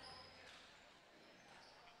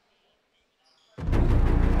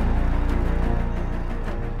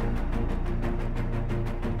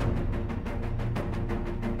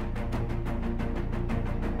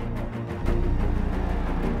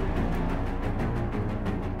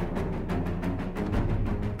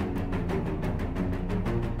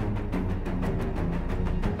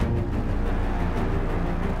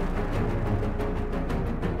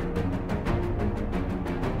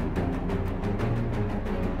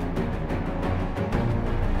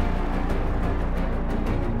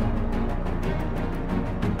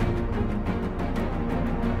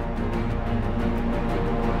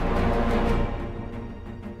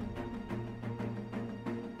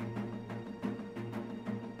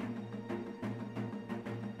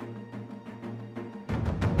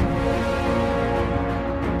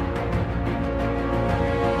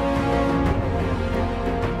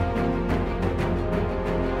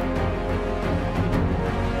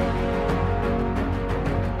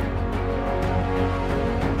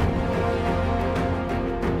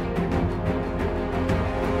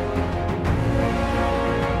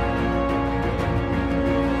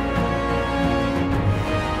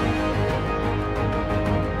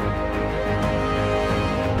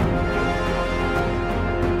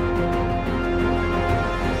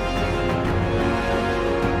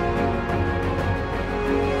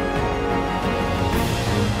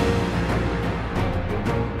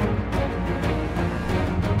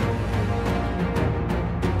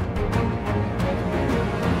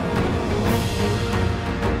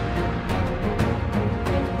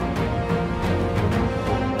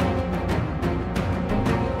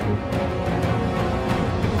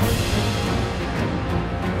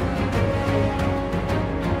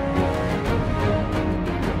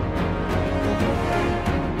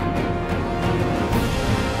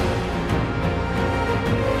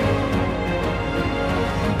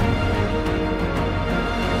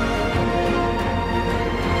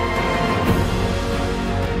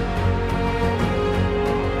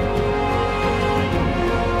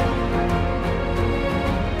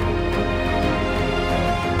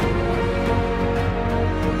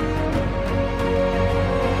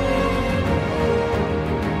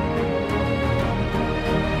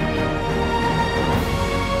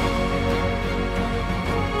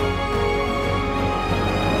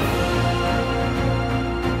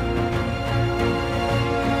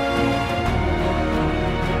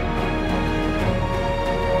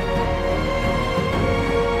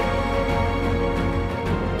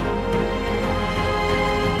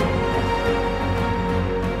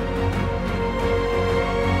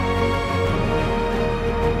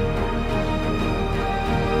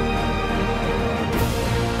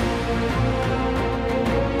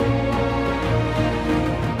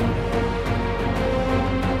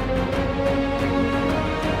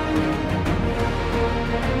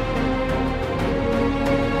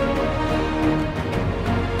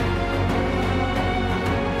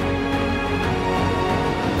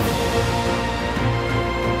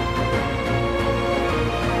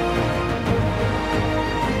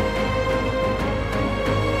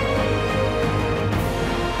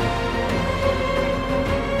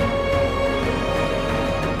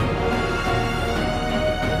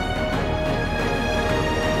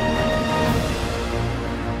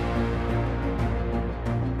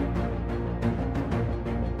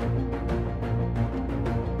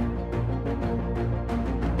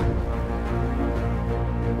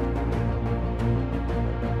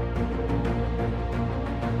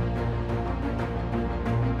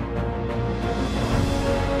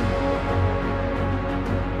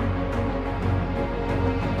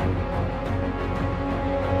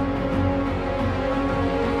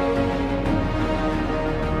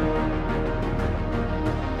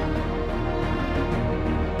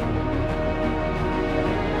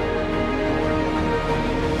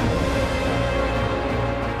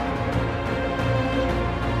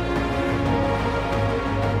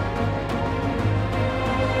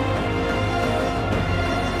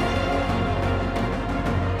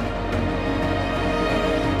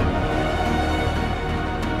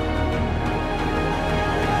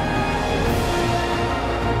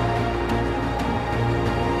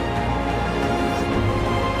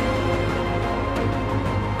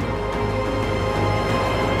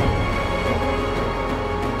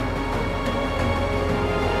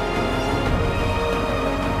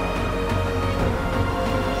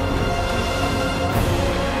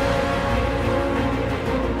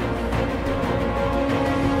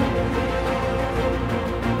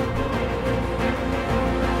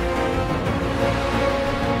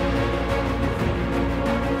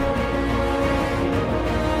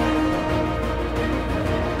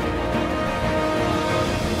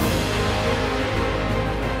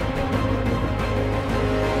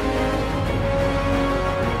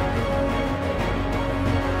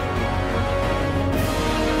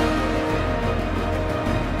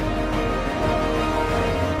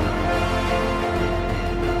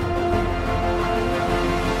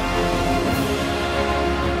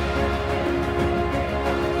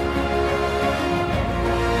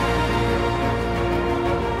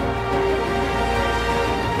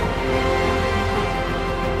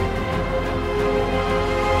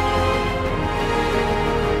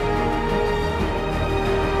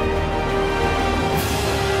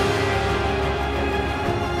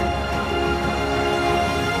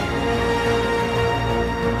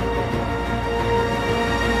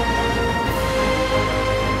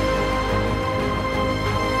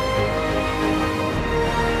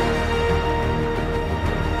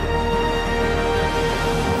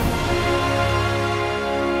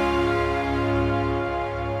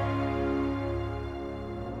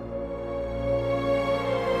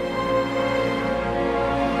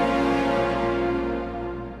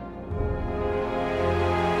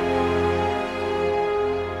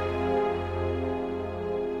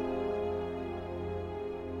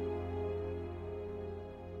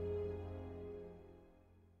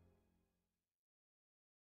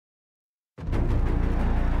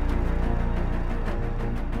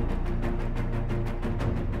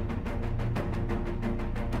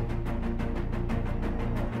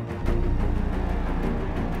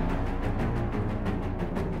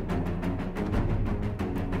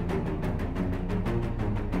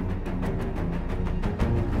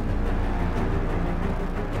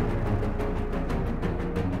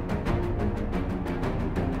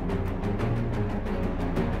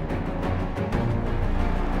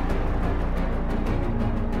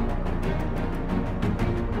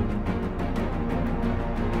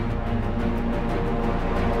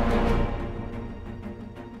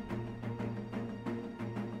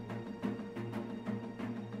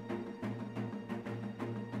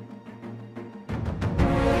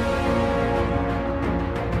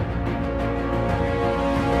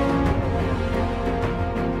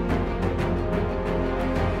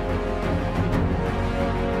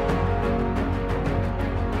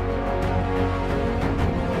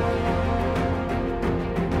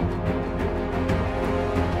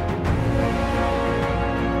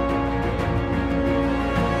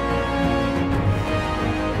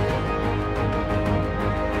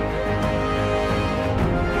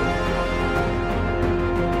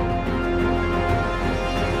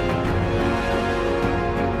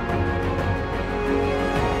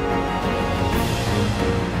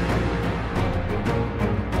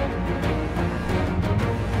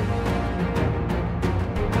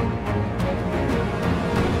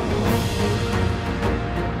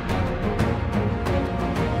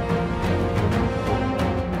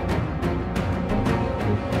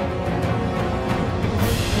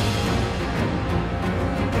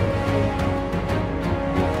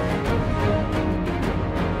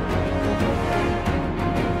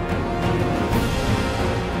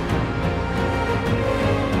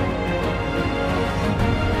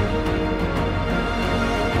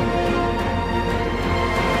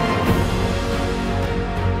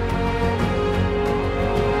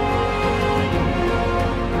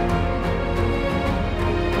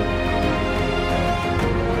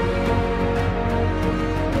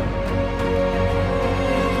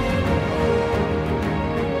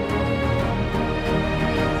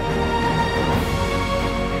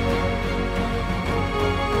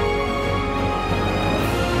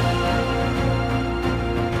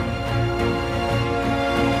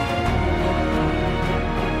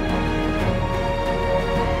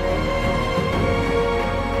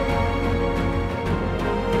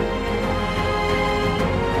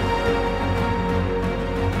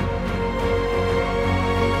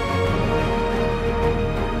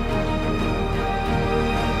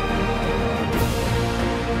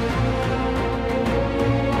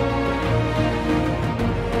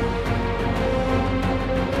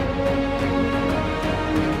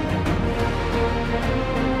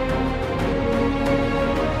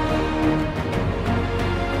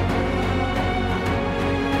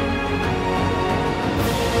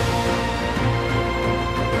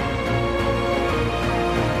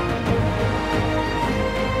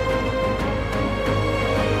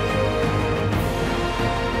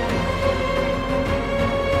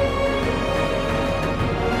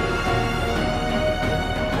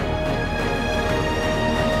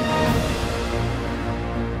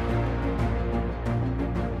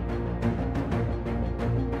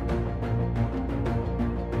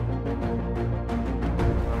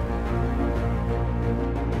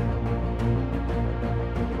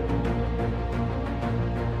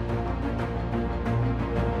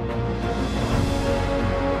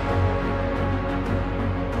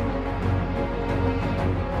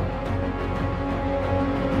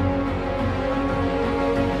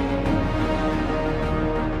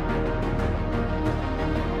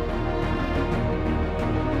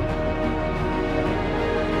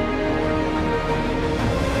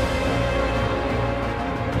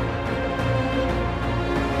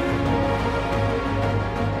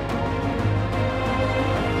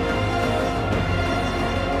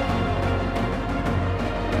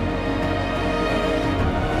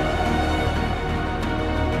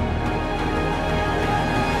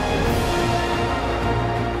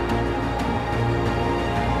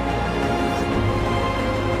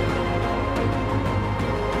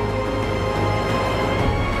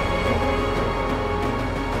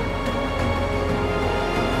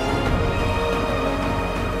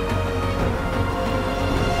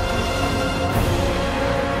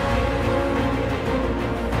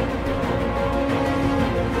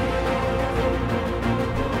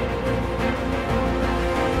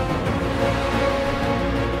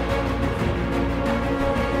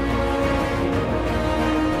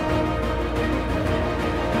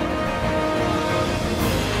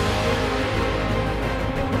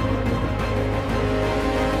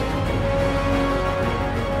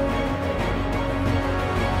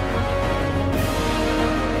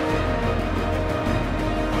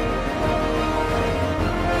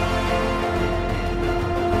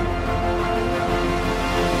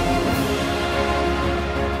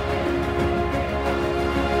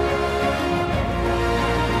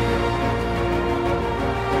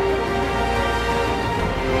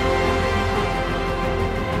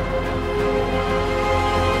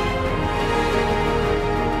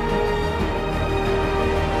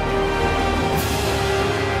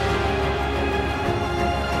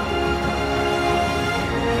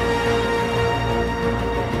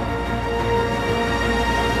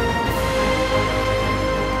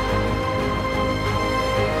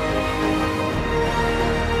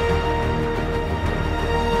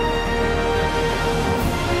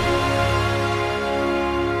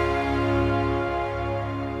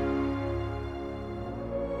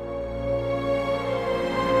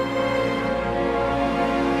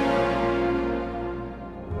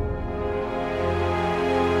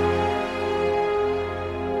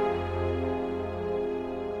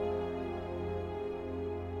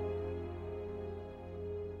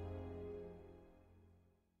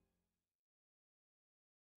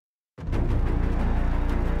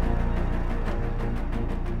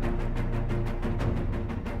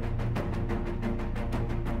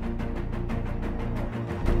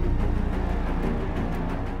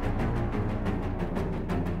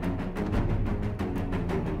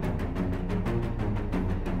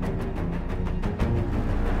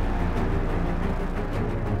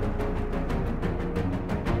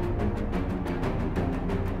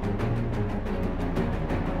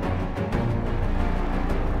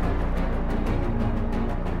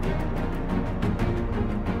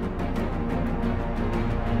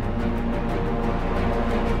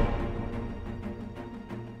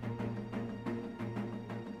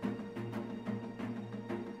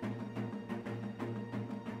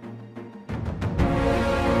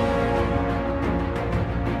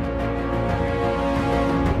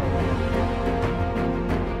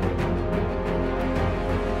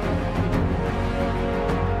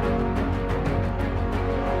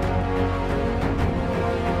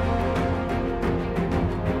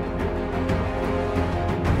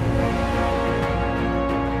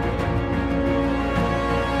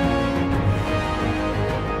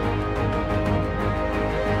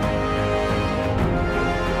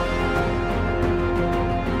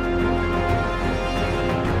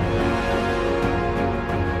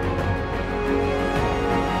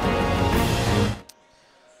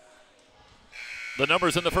 The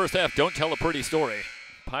numbers in the first half don't tell a pretty story.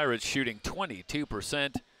 Pirates shooting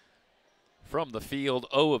 22% from the field,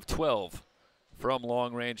 0 of 12 from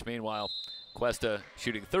long range. Meanwhile, Cuesta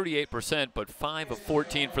shooting 38%, but 5 of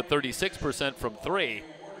 14 for 36% from 3.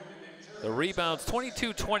 The rebounds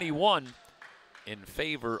 22-21 in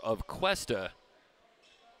favor of Cuesta.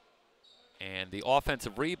 And the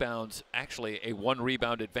offensive rebounds, actually a 1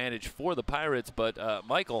 rebound advantage for the Pirates. But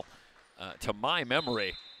Michael, to my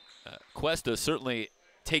memory, Cuesta certainly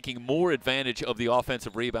taking more advantage of the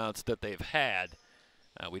offensive rebounds that they've had.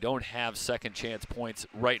 We don't have second chance points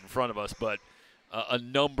right in front of us, but a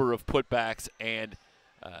number of putbacks and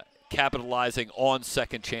capitalizing on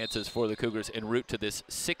second chances for the Cougars en route to this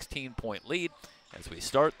 16-point lead as we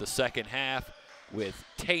start the second half with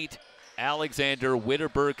Tate, Alexander,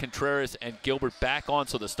 Witterberg, Contreras, and Gilbert back on.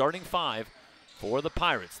 So the starting 5 for the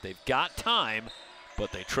Pirates. They've got time,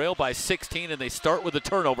 but they trail by 16, and they start with a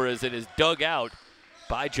turnover as it is dug out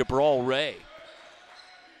by Jabral Ray.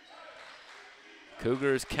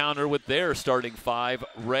 Cougars counter with their starting 5.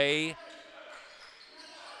 Ray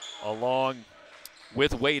along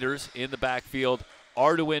with Waiters in the backfield.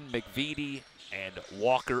 Arduin, McVitie, and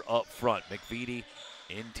Walker up front. McVitie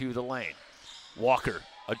into the lane. Walker,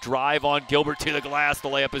 a drive on Gilbert to the glass. The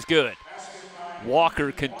layup is good.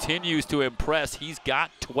 Walker continues to impress. He's got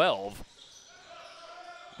 12.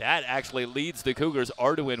 That actually leads the Cougars.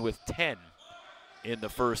 Arduin with 10 in the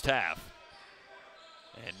first half.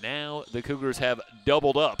 And now the Cougars have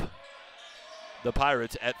doubled up the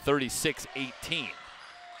Pirates at 36-18.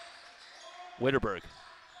 Witterberg.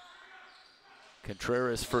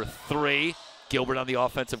 Contreras for 3. Gilbert on the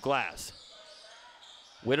offensive glass.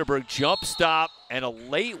 Witterberg jump stop and a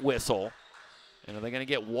late whistle. And are they going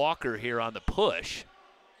to get Walker here on the push?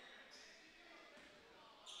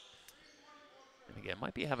 And again,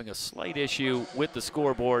 might be having a slight issue with the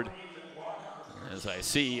scoreboard. As I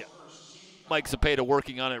see Mike Zepeda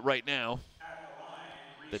working on it right now.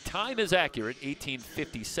 The time is accurate,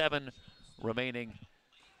 18:57 remaining.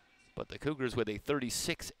 But the Cougars with a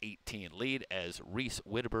 36-18 lead as Reese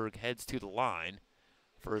Witterberg heads to the line.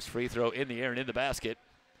 First free throw in the air and in the basket.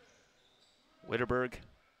 Witterberg,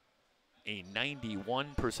 a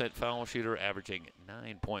 91% foul shooter, averaging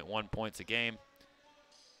 9.1 points a game.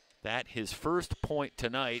 That his first point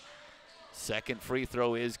tonight. Second free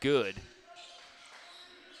throw is good.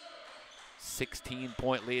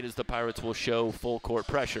 16-point lead as the Pirates will show full court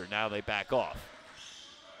pressure. Now they back off.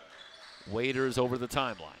 Waiters over the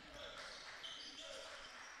timeline.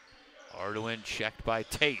 Arduin checked by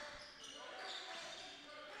Tate.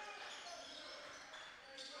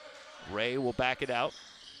 Ray will back it out.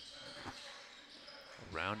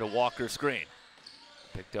 Around a Walker screen.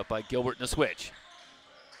 Picked up by Gilbert in the switch.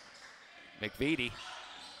 McVitie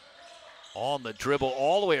on the dribble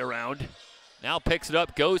all the way around. Now picks it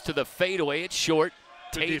up, goes to the fadeaway. It's short.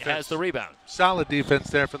 Tate has the rebound. Solid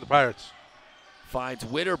defense there from the Pirates. Finds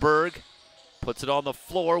Witterberg. Puts it on the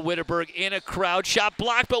floor. Witterberg in a crowd. Shot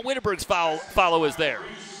blocked, but Witterberg's follow is there.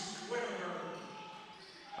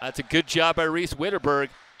 That's a good job by Reese Witterberg.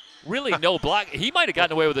 Really no block. He might have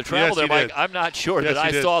gotten away with the travel there, Mike. I'm not sure that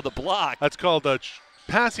I saw the block. That's called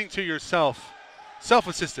passing to yourself,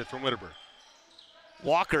 self-assisted from Witterberg.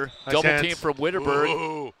 Walker, nice double hands. team from Witterberg,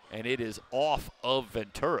 Ooh. and it is off of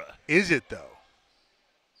Ventura. Is it, though?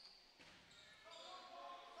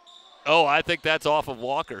 Oh, I think that's off of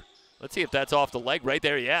Walker. Let's see if that's off the leg right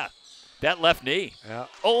there. Yeah, that left knee. Yeah.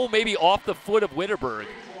 Oh, maybe off the foot of Witterberg.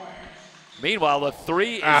 Meanwhile, the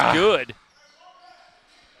 3 is good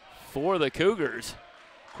for the Cougars.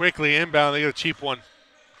 Quickly inbound. They get a cheap one.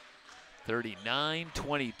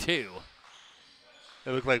 39-22.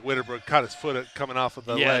 It looked like Witterberg caught his foot coming off of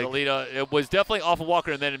the leg. Yeah, the lead, it was definitely off of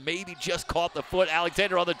Walker, and then it maybe just caught the foot.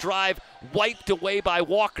 Alexander on the drive, wiped away by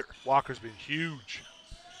Walker. Walker's been huge.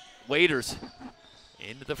 Waiters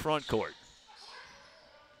into the front court.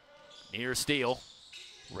 Near steal.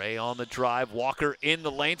 Ray on the drive. Walker in the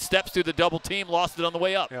lane. Steps through the double team. Lost it on the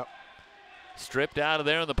way up. Yep. Stripped out of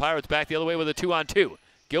there, and the Pirates back the other way with a 2-on-2.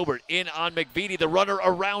 Gilbert in on McVitie. The runner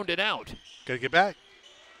around and out. Got to get back.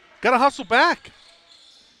 Got to hustle back.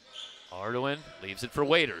 Arduin leaves it for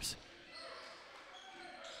Waiters.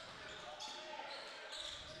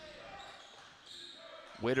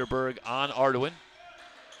 Witterberg on Arduin.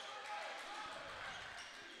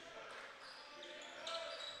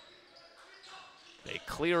 They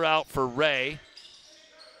clear out for Ray.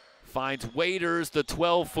 Finds Waiters. The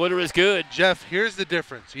 12-footer is good. Jeff, here's the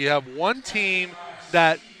difference. You have one team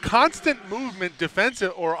that constant movement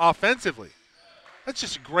defensive or offensively. That's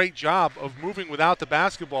just a great job of moving without the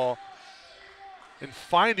basketball and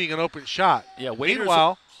finding an open shot. Yeah, Waiters.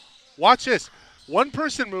 Meanwhile, watch this. One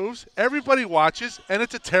person moves, everybody watches, and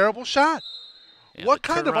it's a terrible shot. Yeah, what the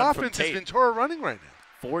kind of turnaround from offense is Tate. Ventura running right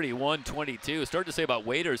now? 41-22. Started to say about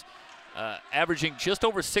Waiters, averaging just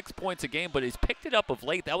over 6 points a game, but he's picked it up of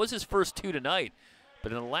late. That was his first 2 tonight.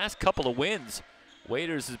 But in the last couple of wins,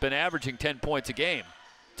 Waiters has been averaging 10 points a game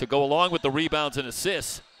to go along with the rebounds and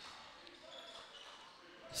assists.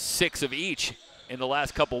 6 of each in the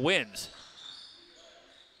last couple wins.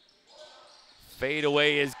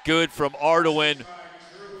 Fadeaway is good from Ardoin.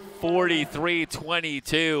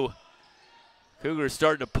 43-22. Cougars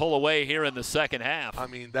starting to pull away here in the second half. I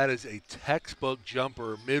mean, that is a textbook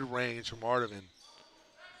jumper mid-range from Ardoin.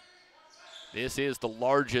 This is the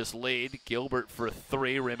largest lead. Gilbert for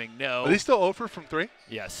 3, rimming no. Are they still over from 3?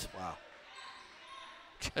 Yes. Wow.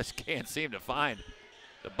 Just can't seem to find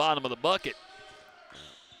the bottom of the bucket.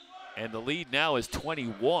 And the lead now is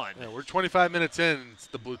 21. Yeah, we're 25 minutes in. It's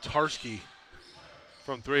the Blutarski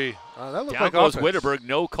from 3. That looked Down like goes offense. Witterberg,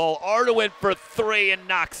 no call. Ardoin for 3 and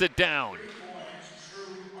knocks it down.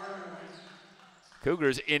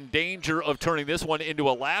 Cougars in danger of turning this one into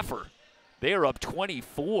a laugher. They are up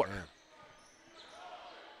 24. Man.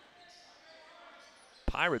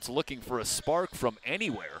 Pirates looking for a spark from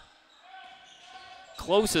anywhere.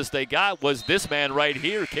 Closest they got was this man right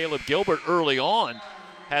here, Caleb Gilbert, early on.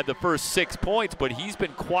 Had the first 6 points, but he's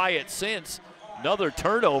been quiet since. Another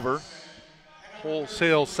turnover.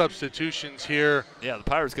 Wholesale substitutions here. Yeah, the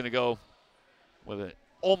Pirates going to go with an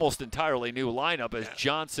almost entirely new lineup as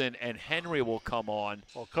Johnson and Henry will come on.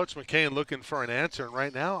 Well, Coach McCain looking for an answer. And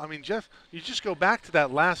right now, I mean, Jeff, you just go back to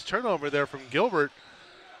that last turnover there from Gilbert.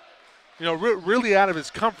 You know, really out of his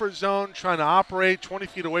comfort zone, trying to operate 20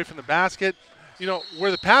 feet away from the basket. You know, where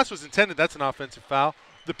the pass was intended, that's an offensive foul.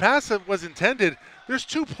 The pass that was intended, there's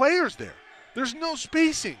 2 players there. There's no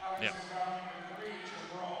spacing. Yeah.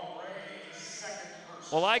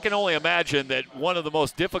 Well, I can only imagine that one of the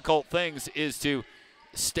most difficult things is to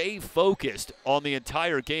stay focused on the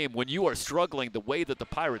entire game when you are struggling the way that the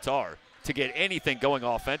Pirates are to get anything going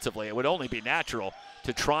offensively. It would only be natural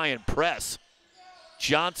to try and press.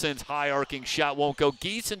 Johnson's high-arcing shot won't go.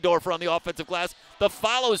 Giesendorfer on the offensive glass. The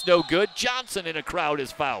follow's no good. Johnson in a crowd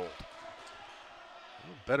is fouled.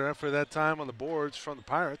 Better effort that time on the boards from the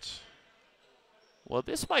Pirates. Well,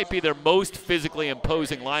 this might be their most physically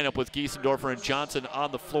imposing lineup with Giesendorfer and Johnson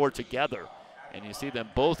on the floor together. And you see them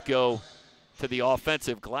both go to the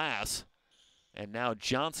offensive glass. And now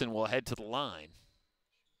Johnson will head to the line.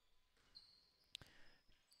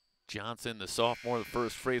 Johnson, the sophomore, the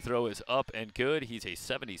first free throw is up and good. He's a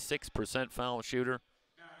 76% foul shooter.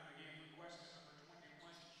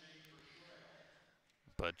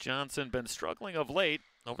 But Johnson been struggling of late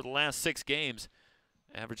over the last 6 games,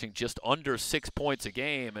 averaging just under 6 points a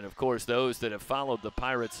game. And, of course, those that have followed the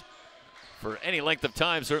Pirates for any length of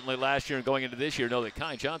time, certainly last year and going into this year, know that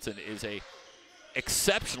Kai Johnson is a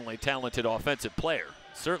exceptionally talented offensive player,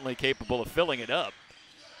 certainly capable of filling it up.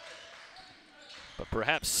 But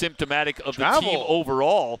perhaps symptomatic of the team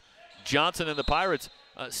overall, Johnson and the Pirates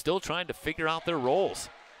still trying to figure out their roles,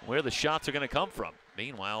 where the shots are going to come from.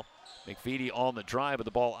 Meanwhile, McVitie on the drive, but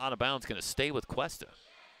the ball out of bounds, going to stay with Cuesta.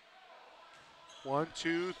 1,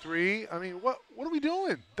 2, 3. I mean, what are we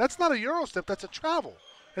doing? That's not a Euro step. That's a travel.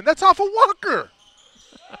 And that's off of Walker.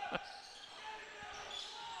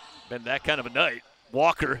 Been that kind of a night.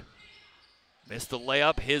 Walker missed the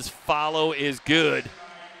layup. His follow is good.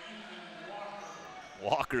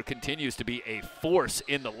 Walker continues to be a force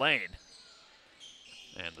in the lane.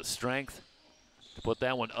 And the strength to put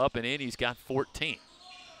that one up and in. He's got 14.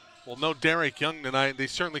 Well, no Derek Young tonight. They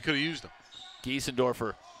certainly could have used him.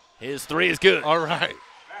 Giesendorfer, his 3 is good. All right.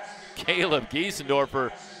 Caleb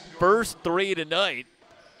Giesendorfer, first 3 tonight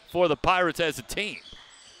for the Pirates as a team.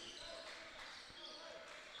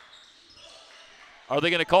 Are they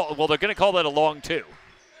going to call? Well, they're going to call that a long 2.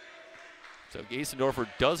 So Giesendorfer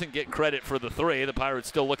doesn't get credit for the 3. The Pirates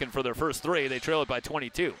still looking for their first 3. They trail it by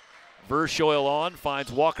 22. Verschoil on,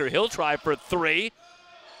 finds Walker. He'll try for 3.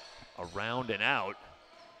 Around and out.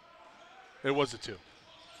 It was a 2.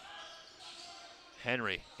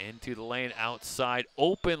 Henry into the lane outside.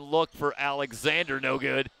 Open look for Alexander, no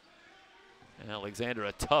good. And Alexander,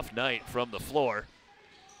 a tough night from the floor.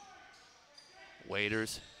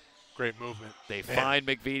 Waiters. Great movement. They find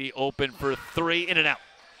McVitie open for 3, in and out.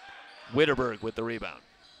 Witterberg with the rebound.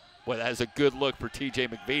 Boy, that is a good look for TJ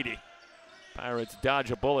McVitie. Pirates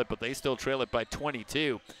dodge a bullet, but they still trail it by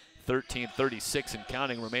 22. 13:36 and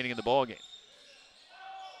counting remaining in the ballgame.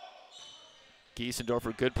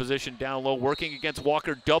 Giesendorfer, good position down low, working against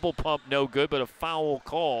Walker. Double pump, no good, but a foul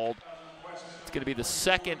called. It's going to be the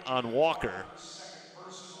second on Walker.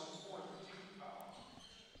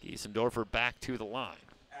 Giesendorfer back to the line.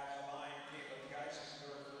 At the line, Caleb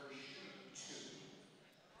Geisendorfer, shoot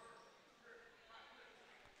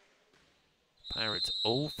 2. Pirates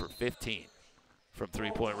 0 for 15 from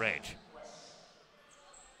three-point range.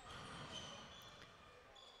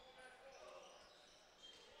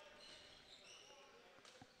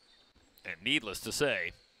 And needless to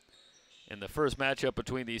say, in the first matchup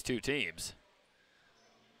between these two teams,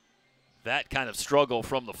 that kind of struggle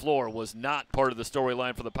from the floor was not part of the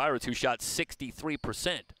storyline for the Pirates, who shot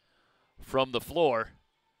 63% from the floor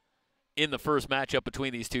in the first matchup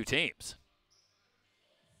between these two teams.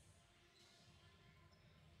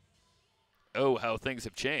 Oh, how things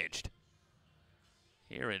have changed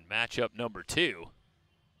here in matchup number 2.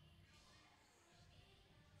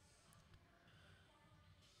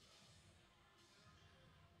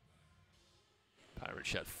 Pirates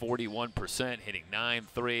shot 41%, hitting 9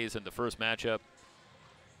 threes in the first matchup.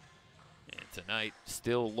 And tonight,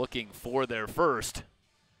 still looking for their first.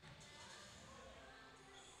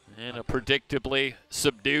 And a predictably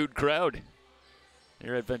subdued crowd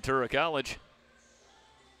here at Ventura College.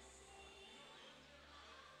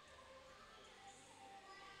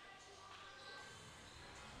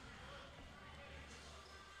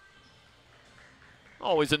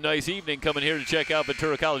 Always a nice evening coming here to check out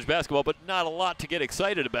Ventura College basketball, but not a lot to get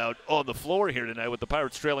excited about on the floor here tonight with the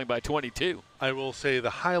Pirates trailing by 22. I will say the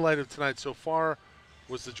highlight of tonight so far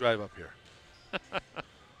was the drive up here.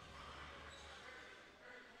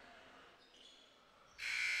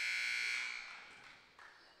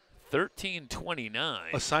 13-29.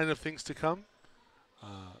 A sign of things to come.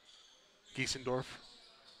 Giesendorf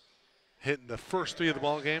hitting the first 3 of the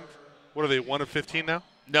ball game. What are they, 1 of 15 now?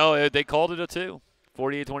 No, they called it a 2.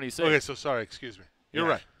 48-26. Okay, so sorry, excuse me. You're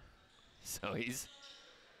right. So he's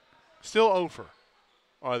still over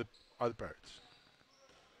are the Pirates.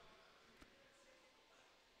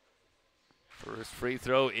 First free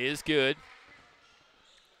throw is good.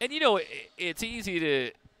 And, you know, it's easy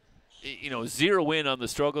to, you know, zero in on the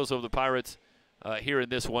struggles of the Pirates here in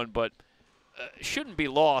this one, but shouldn't be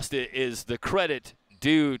lost is the credit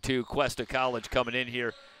due to Cuesta College coming in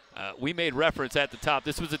here. We made reference at the top.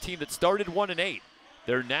 This was a team that started 1-8.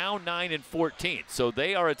 They're now 9-14. So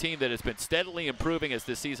they are a team that has been steadily improving as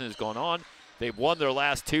this season has gone on. They've won their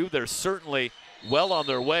last 2. They're certainly well on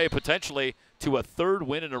their way, potentially, to a 3rd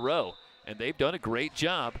win in a row. And they've done a great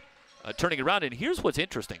job turning it around. And here's what's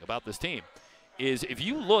interesting about this team is if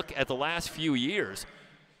you look at the last few years,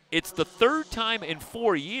 it's the 3rd time in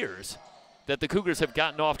 4 years that the Cougars have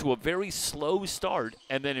gotten off to a very slow start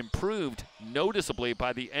and then improved noticeably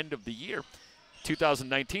by the end of the year.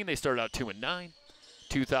 2019, they started out 2-9.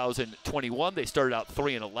 2021, they started out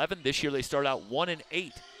 3-11. This year, they start out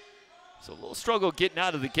 1-8. So a little struggle getting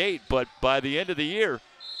out of the gate, but by the end of the year,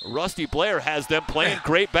 Rusty Blair has them playing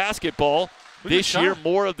great basketball. This year,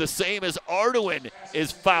 more of the same as Arduin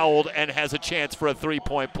is fouled and has a chance for a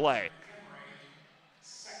 3-point play.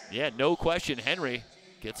 Yeah, no question, Henry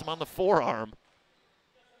gets him on the forearm.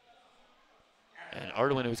 And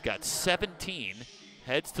Arduin, who's got 17,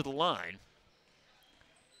 heads to the line.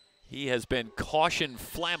 He has been caution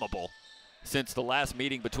flammable since the last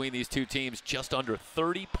meeting between these two teams, just under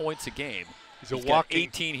 30 points a game. He's got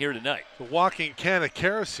 18 here tonight. A walking can of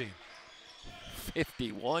kerosene.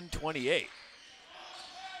 51-28.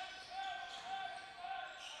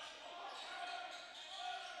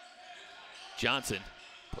 Johnson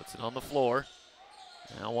puts it on the floor.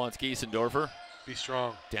 Now wants Giesendorfer. Be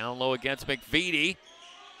strong. Down low against McVitie.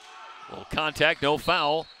 Little contact, no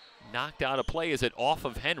foul. Knocked out of play. Is it off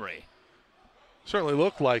of Henry? Certainly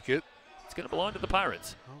looked like it. It's going to belong to the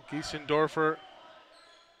Pirates. Well, Giesendorfer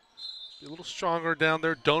a little stronger down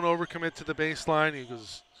there. Don't overcommit to the baseline. He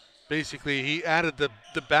was basically, he added the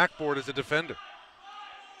backboard as a defender.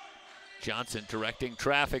 Johnson directing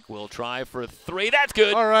traffic. Will try for 3. That's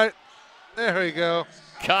good. All right. There we go.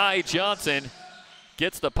 Kai Johnson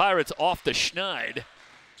gets the Pirates off the schneid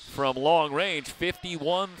from long range,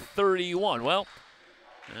 51-31. Well,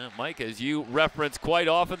 Mike, as you reference quite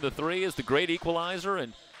often, the 3 is the great equalizer,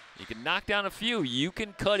 and you can knock down a few. You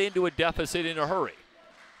can cut into a deficit in a hurry.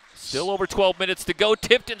 Still over 12 minutes to go.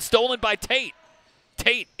 Tipped and stolen by Tate.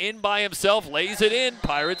 Tate in by himself, lays it in.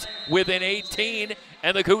 Pirates within 18,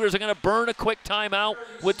 and the Cougars are going to burn a quick timeout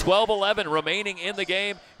with 12:11 remaining in the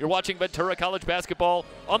game. You're watching Ventura College basketball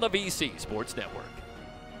on the VC Sports Network.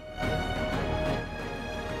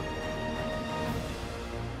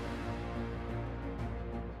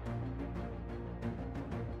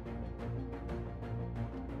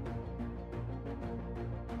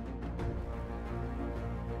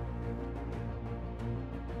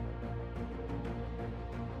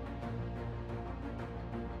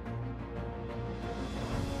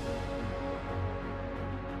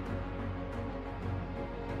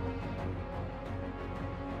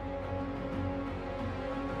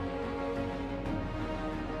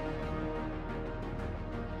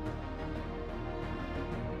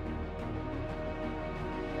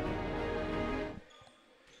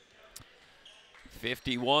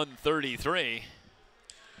 51-33.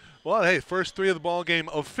 Well, hey, first three of the ball game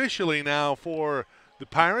officially now for the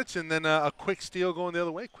Pirates, and then a quick steal going the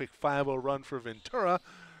other way. Quick 5-0 run for Ventura.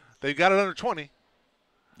 They've got it under 20.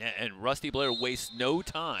 Yeah, and Rusty Blair wastes no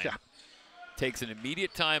time. Yeah. Takes an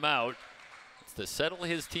immediate timeout. It's to settle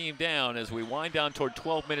his team down as we wind down toward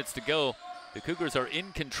 12 minutes to go. The Cougars are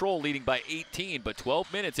in control, leading by 18, but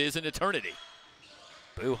 12 minutes is an eternity.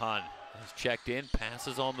 Buhan has checked in,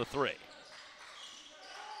 passes on the 3.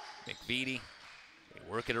 McVitie, they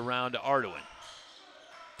work it around to Ardoin.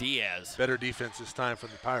 Diaz. Better defense this time from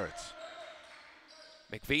the Pirates.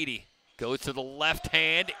 McVitie goes to the left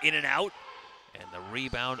hand, in and out, and the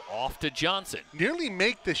rebound off to Johnson. Nearly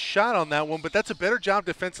make the shot on that one, but that's a better job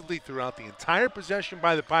defensively throughout the entire possession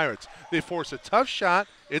by the Pirates. They force a tough shot.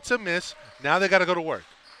 It's a miss. Now they got to go to work.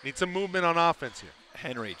 Need some movement on offense here.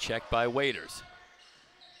 Henry checked by Waiters.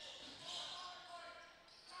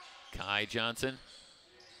 Kai Johnson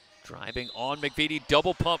driving on McVitie.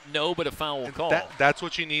 Double pump, no, but a foul call. That's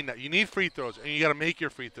what you need now. You need free throws, and you got to make your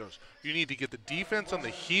free throws. You need to get the defense on the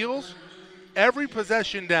heels every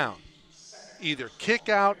possession down. Either kick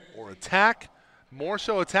out or attack, more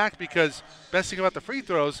so attack, because best thing about the free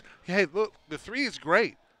throws, hey, look, the 3 is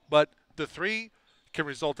great, but the 3 can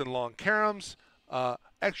result in long caroms,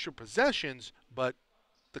 extra possessions, but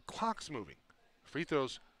the clock's moving. Free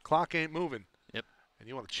throws, clock ain't moving. Yep. And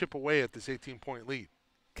you want to chip away at this 18-point lead.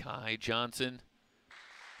 Kai Johnson,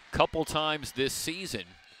 couple times this season,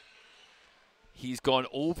 he's gone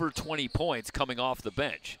over 20 points coming off the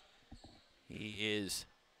bench. He is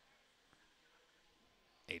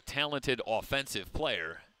a talented offensive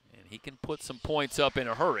player, and he can put some points up in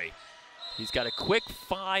a hurry. He's got a quick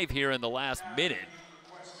 5 here in the last minute.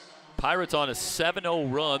 Pirates on a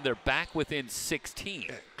 7-0 run. They're back within 16.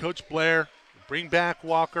 Coach Blair, bring back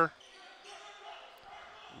Walker.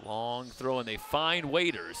 Long throw, and they find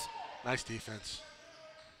Waiters. Nice defense.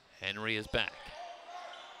 Henry is back.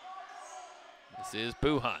 This is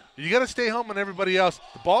Buhan. You got to stay home on everybody else.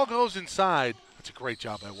 The ball goes inside. That's a great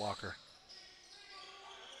job by Walker.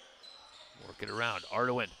 Work it around.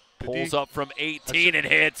 Ardoin pulls up from 18 and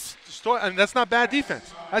hits. And that's not bad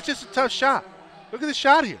defense. That's just a tough shot. Look at the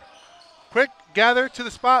shot here. Quick, gather to the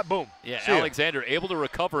spot, boom. Yeah, See Alexander able to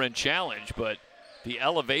recover and challenge, but the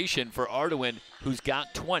elevation for Ardoin, who's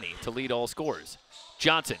got 20 to lead all scorers.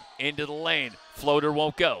 Johnson into the lane. Floater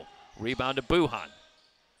won't go. Rebound to Buhan.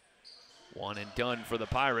 One and done for the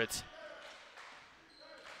Pirates.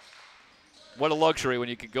 What a luxury when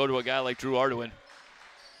you can go to a guy like Drew Ardoin. When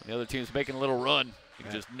the other team's making a little run, you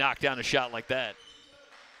can just knock down a shot like that.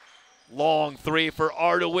 Long 3 for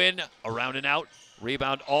Ardoin. Around and out.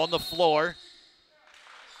 Rebound on the floor.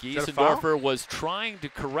 Giesendorfer was trying to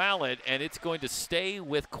corral it, and it's going to stay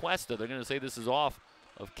with Cuesta. They're going to say this is off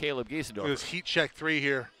of Caleb Giesendorfer. There's heat check 3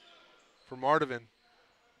 here from Ardoin.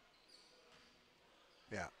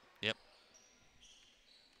 Yeah. Yep.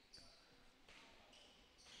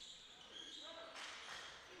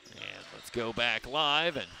 And let's go back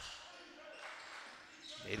live, and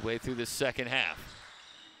midway through the second half,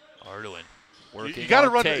 Ardoin working. You got to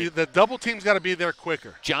on run. tape. The double team's got to be there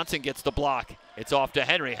quicker. Johnson gets the block. It's off to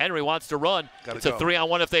Henry. Henry wants to run. It's a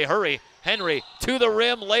 3-on-1 if they hurry. Henry to the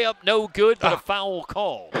rim. Layup no good, but a foul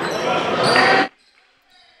call.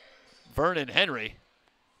 Vernon Henry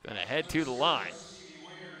going to head to the line.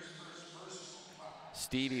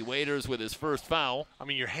 Stevie Waiters with his first foul. I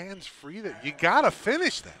mean, your hand's free there. You got to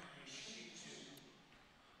finish that.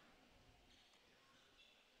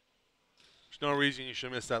 There's no reason you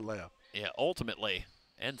should miss that layup. Yeah, ultimately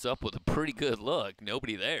ends up with a pretty good look.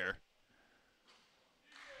 Nobody there.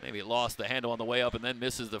 Maybe lost the handle on the way up and then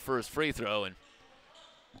misses the first free throw. And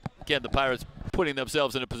again, the Pirates putting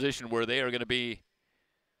themselves in a position where they're going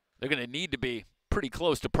to need to be pretty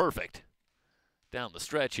close to perfect down the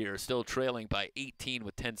stretch here, still trailing by 18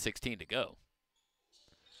 with 10:16 to go.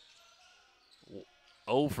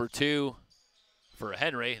 0 for 2 for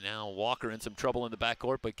Henry. Now Walker in some trouble in the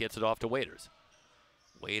backcourt, but gets it off to Waiters.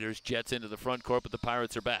 Waiters jets into the front court, but the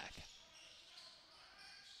Pirates are back.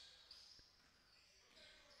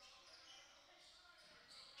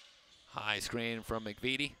 High screen from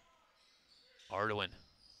McVitie. Ardoin.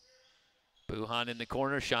 Buhan in the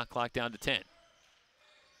corner, shot clock down to 10.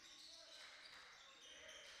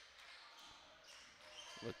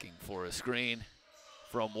 Looking for a screen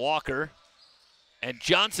from Walker. And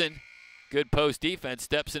Johnson, good post defense,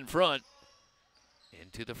 steps in front.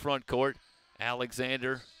 Into the front court.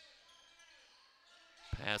 Alexander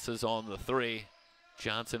passes on the 3.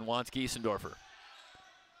 Johnson wants Giesendorfer.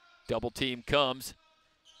 Double team comes.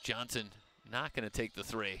 Johnson not going to take the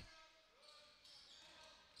 3.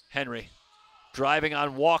 Henry Driving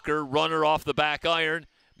on Walker, runner off the back iron.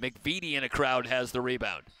 McVitie in a crowd has the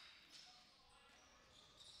rebound.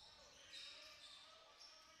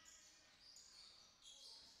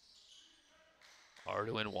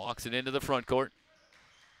 Arduin walks it into the front court.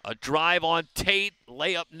 A drive on Tate,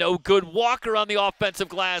 layup no good. Walker on the offensive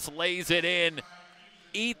glass lays it in.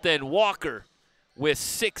 Ethan Walker with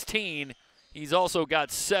 16. He's also got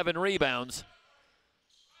 7 rebounds.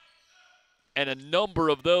 And a number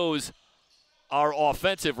of those are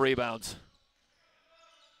offensive rebounds.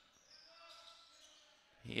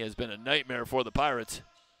 He has been a nightmare for the Pirates.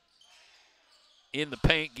 In the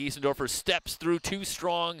paint, Giesendorfer steps through too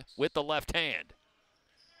strong with the left hand.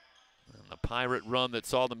 And the Pirate run that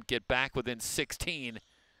saw them get back within 16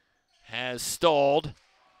 has stalled.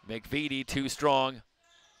 McVitie too strong.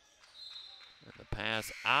 And the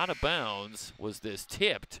pass out of bounds was this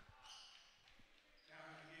tipped.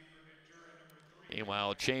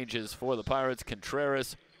 Meanwhile, changes for the Pirates.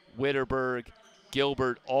 Contreras, Witterberg,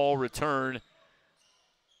 Gilbert all return.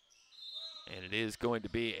 And it is going to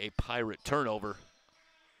be a Pirate turnover.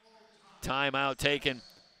 Timeout taken.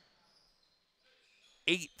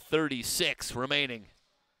 8:36 remaining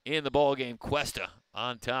in the ballgame. Cuesta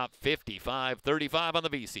on top, 55-35 on the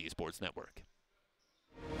VC Sports Network.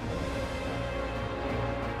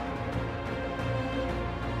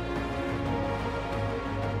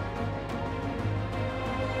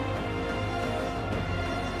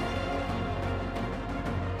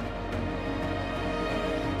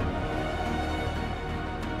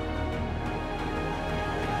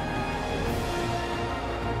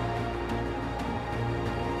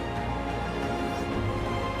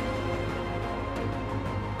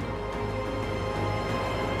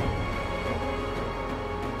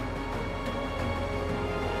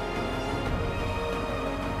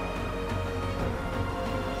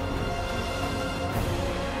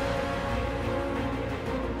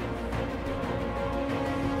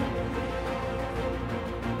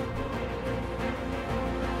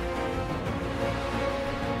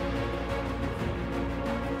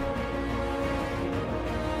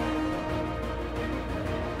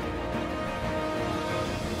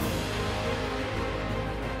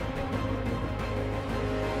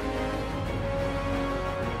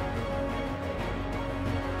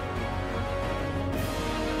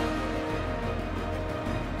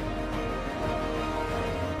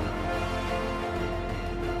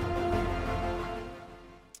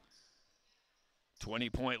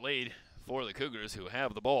 Point lead for the Cougars, who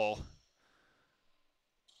have the ball.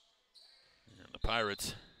 And the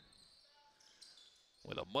Pirates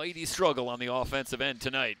with a mighty struggle on the offensive end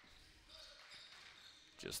tonight.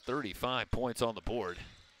 Just 35 points on the board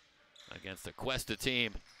against the Cuesta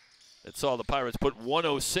team that saw the Pirates put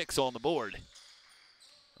 106 on the board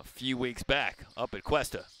a few weeks back up at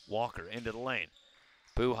Cuesta. Walker into the lane.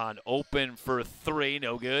 Buhan open for 3,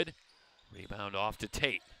 no good. Rebound off to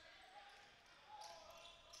Tate.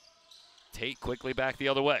 Tate quickly back the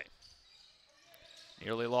other way.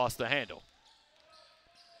 Nearly lost the handle.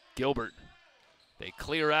 Gilbert. They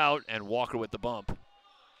clear out, and Walker with the bump.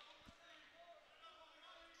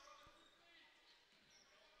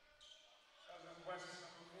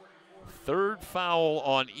 Third foul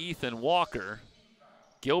on Ethan Walker.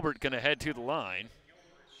 Gilbert going to head to the line.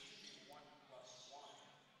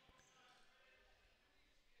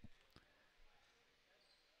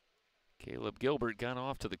 Caleb Gilbert got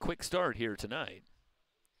off to the quick start here tonight.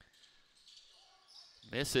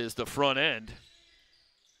 Misses the front end.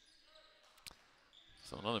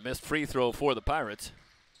 So another missed free throw for the Pirates.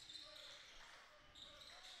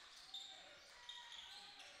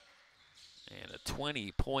 And a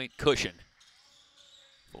 20-point cushion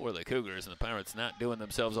for the Cougars. And the Pirates not doing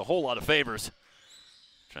themselves a whole lot of favors.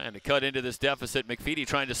 Trying to cut into this deficit. McVitie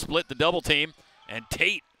trying to split the double team. And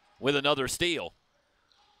Tate with another steal.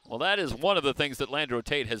 Well, that is one of the things that Landro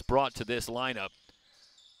Tate has brought to this lineup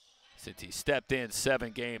since he stepped in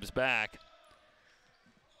 7 games back.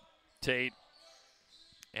 Tate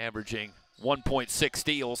averaging 1.6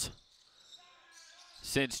 steals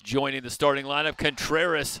since joining the starting lineup.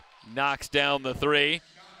 Contreras knocks down the 3.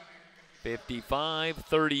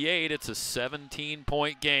 55-38. It's a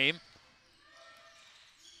 17-point game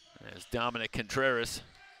as Dominic Contreras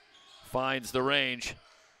finds the range,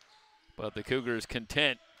 but the Cougars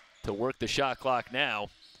content to work the shot clock now.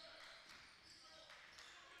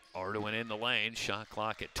 Arduin in the lane, shot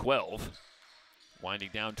clock at 12.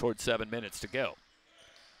 Winding down towards 7 minutes to go.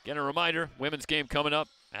 Again, a reminder, women's game coming up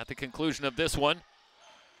at the conclusion of this one.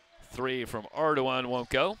 3 from Arduin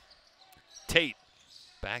won't go. Tate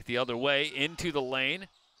back the other way into the lane.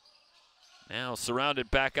 Now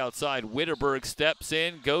surrounded back outside. Witterberg steps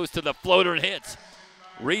in, goes to the floater and hits.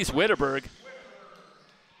 Reese Witterberg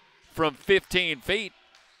from 15 feet.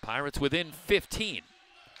 Pirates within 15.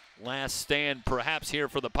 Last stand perhaps here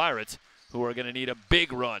for the Pirates, who are going to need a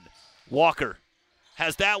big run. Walker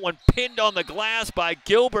has that one pinned on the glass by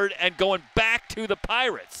Gilbert and going back to the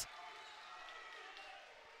Pirates.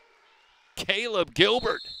 Caleb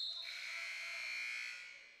Gilbert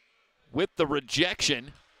with the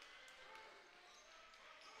rejection.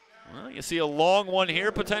 Well, you see a long one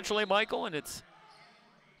here potentially, Michael, and it's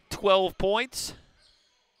 12 points.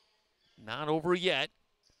 Not over yet.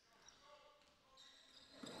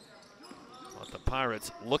 But the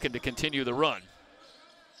Pirates looking to continue the run.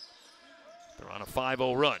 They're on a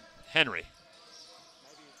 5-0 run. Henry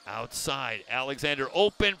outside. Alexander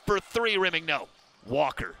open for three, rimming no.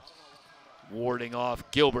 Walker warding off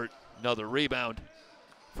Gilbert. Another rebound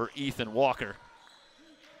for Ethan Walker.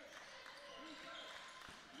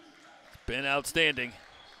 It's been outstanding.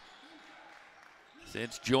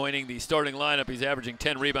 Since joining the starting lineup, he's averaging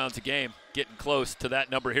 10 rebounds a game, getting close to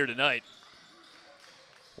that number here tonight.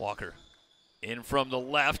 Walker in from the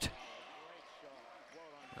left.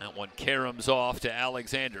 That one caroms off to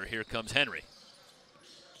Alexander. Here comes Henry.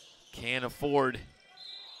 Can't afford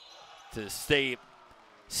to stay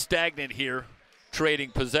stagnant here,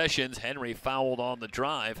 trading possessions. Henry fouled on the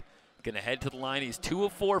drive. Going to head to the line. He's 2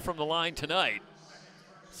 of 4 from the line tonight.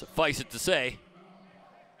 Suffice it to say,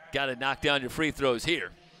 got to knock down your free throws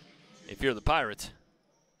here if you're the Pirates.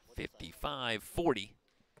 55-40,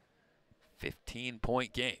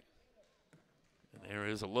 15-point game. And there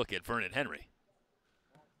is a look at Vernon Henry.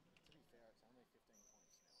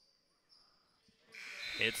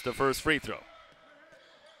 It's the first free throw.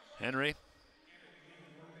 Henry,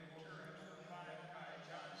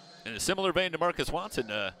 in a similar vein to Marcus Watson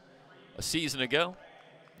a season ago,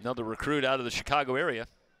 another recruit out of the Chicago area.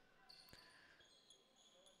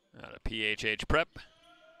 Out of PHH Prep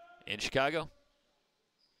in Chicago.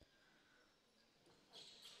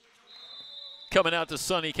 Coming out to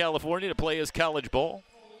sunny California to play his college ball.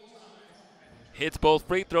 Hits both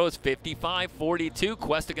free throws, 55-42.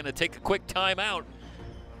 Cuesta going to take a quick timeout.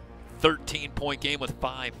 13-point game with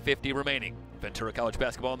 5:50 remaining. Ventura College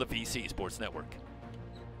basketball on the VC Sports Network.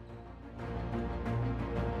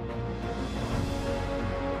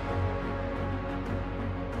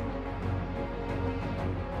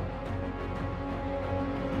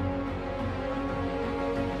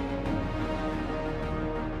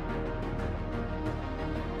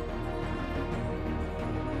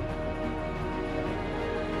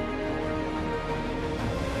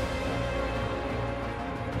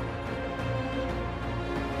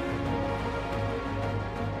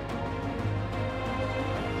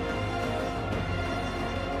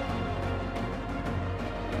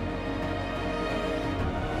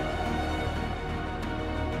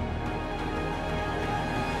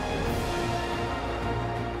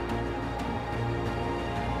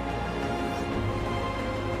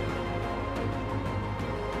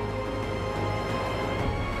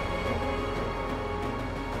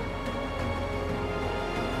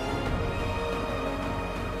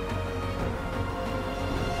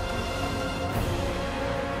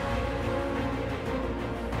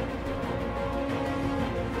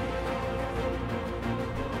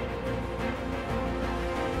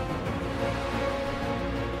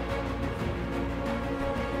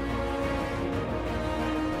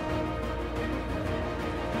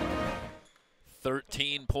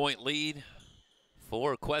 Point lead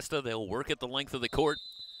for Cuesta. They'll work at the length of the court.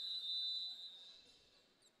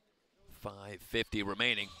 5:50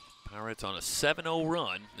 remaining. Pirates on a 7-0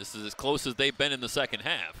 run. This is as close as they've been in the second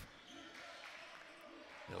half.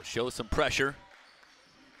 They'll show some pressure.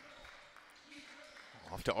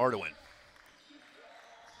 Off to Ardoin.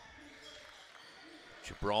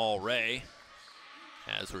 Jabral Ray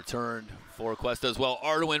has returned for Cuesta as well.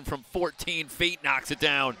 Ardoin from 14 feet knocks it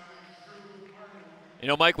down. You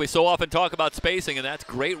know, Mike, we so often talk about spacing, and that's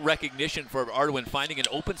great recognition for Ardoin finding an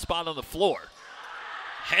open spot on the floor.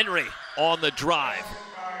 Henry on the drive.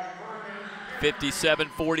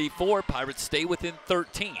 57-44. Pirates stay within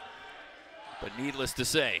 13. But needless to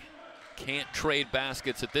say, can't trade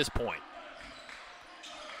baskets at this point.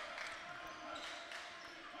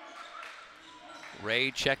 Ray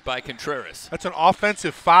checked by Contreras. That's an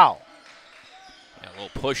offensive foul. And a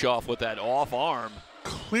little push off with that off arm.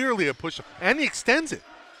 Clearly a push, and he extends it.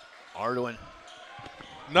 Ardoin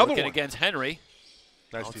Another working one against Henry.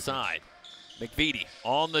 Nice outside. Defense. McVitie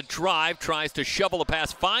on the drive, tries to shovel a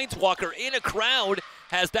pass, finds Walker in a crowd,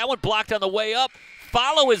 has that one blocked on the way up.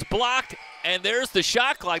 Follow is blocked, and there's the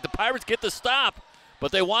shot clock. The Pirates get the stop,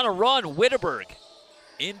 But they want to run. Witterberg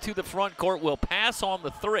into the front court, will pass on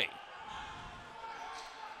the 3.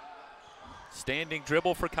 Standing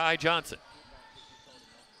dribble for Kai Johnson.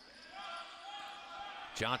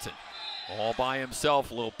 Johnson all by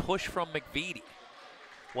himself. A little push from McVitie.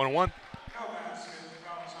 1-1.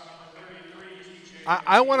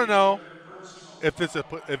 I want to know if this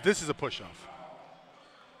is a push-off.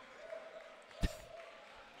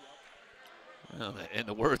 Well, in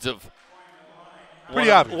the words of Pretty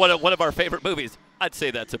obvious. one of our favorite movies, I'd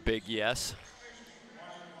say that's a big yes.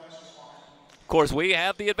 Of course, we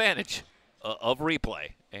have the advantage of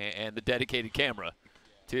replay and the dedicated camera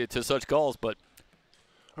to such calls, but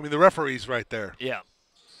I mean, the referee's right there. yeah.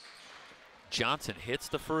 Johnson hits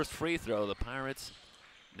the first free throw. The Pirates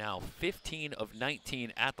now 15 of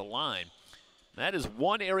 19 at the line. That is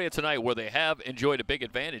one area tonight where they have enjoyed a big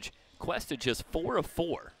advantage. Cuesta just 4 of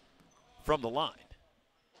 4 from the line.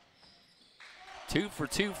 2 for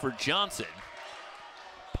 2 for Johnson.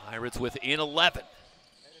 Pirates within 11.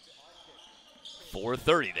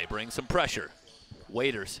 4:30, they bring some pressure.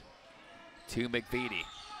 Waiters to McVitie.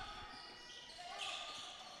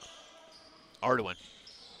 Ardoin.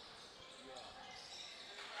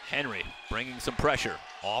 Henry bringing some pressure.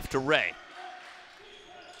 Off to Ray.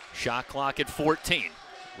 Shot clock at 14.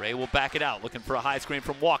 Ray will back it out, looking for a high screen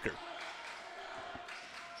from Walker.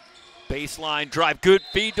 Baseline drive, good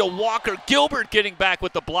feed to Walker. Gilbert getting back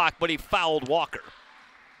with the block, but he fouled Walker.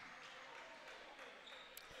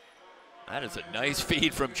 That is a nice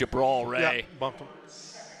feed from Jabral Ray. Yeah, bumped him.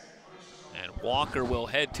 And Walker will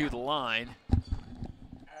head to the line.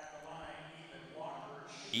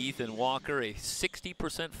 Ethan Walker, a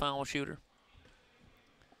 60% foul shooter.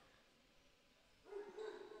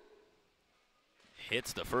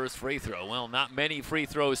 Hits the first free throw. Well, not many free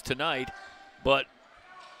throws tonight, but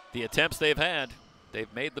the attempts they've had,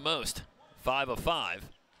 they've made the most. 5 of 5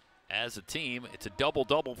 as a team. It's a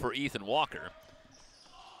double-double for Ethan Walker.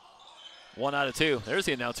 1 out of 2. There's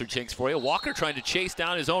the announcer jinx for you. Walker trying to chase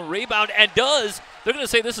down his own rebound, and does. They're going to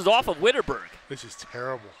say this is off of Witterberg. This is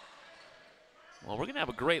terrible. Well, we're going to have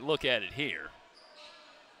a great look at it here.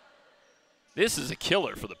 This is a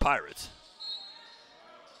killer for the Pirates.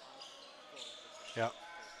 Yeah.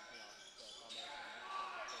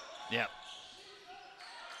 Yeah.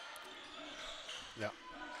 Yeah.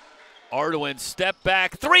 Ardoin, step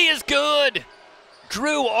back. 3 is good.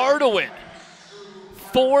 Drew Ardoin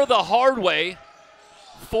for the hard way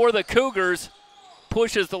for the Cougars.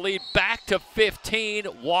 Pushes the lead back to 15.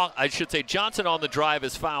 I should say Johnson on the drive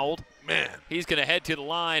is fouled. Man. He's going to head to the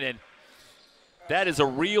line, and that is a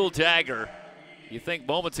real dagger. You think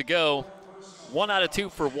moments ago, 1 out of 2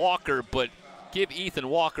 for Walker, but give Ethan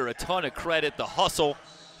Walker a ton of credit. The hustle,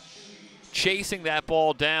 chasing that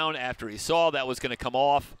ball down after he saw that was going to come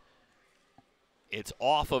off. It's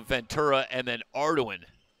off of Ventura, and then Ardoin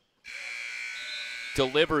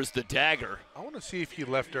delivers the dagger. I want to see if he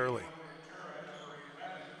left early.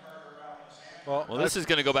 Well, this is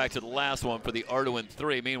going to go back to the last one for the Ardoin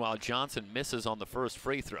 3. Meanwhile, Johnson misses on the first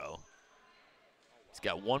free throw. He's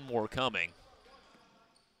got one more coming.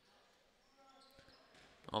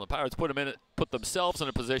 Well, the Pirates put themselves in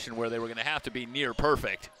a position where they were going to have to be near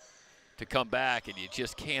perfect to come back, and you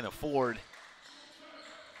just can't afford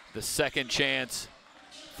the second chance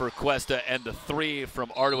for Cuesta and the 3 from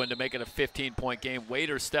Ardoin to make it a 15-point game.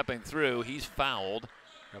 Waiter stepping through. He's fouled.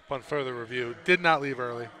 Upon further review, did not leave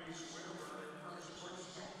early.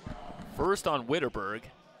 First on Witterberg.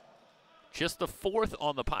 Just the 4th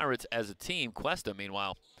on the Pirates as a team. Cuesta,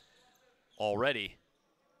 meanwhile, already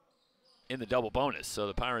in the double bonus. So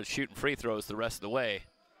the Pirates shooting free throws the rest of the way,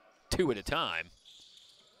 2 at a time.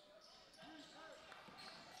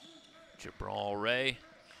 Jabral Ray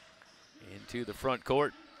into the front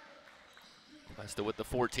court. Cuesta with the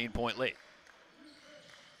 14-point lead.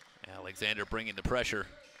 Alexander bringing the pressure.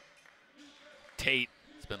 Tate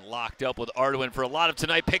has been locked up with Ardoin for a lot of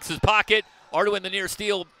tonight. Picks his pocket. Ardoin the near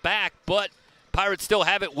steal back, but Pirates still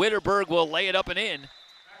have it. Witterberg will lay it up and in.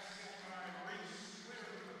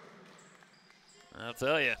 I'll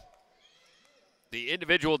tell you, the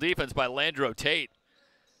individual defense by Landro Tate,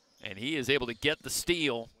 and he is able to get the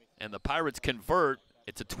steal, and the Pirates convert.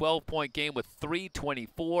 It's a 12-point game with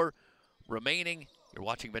 3:24 remaining. You're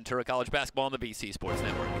watching Ventura College basketball on the BC Sports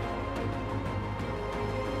Network.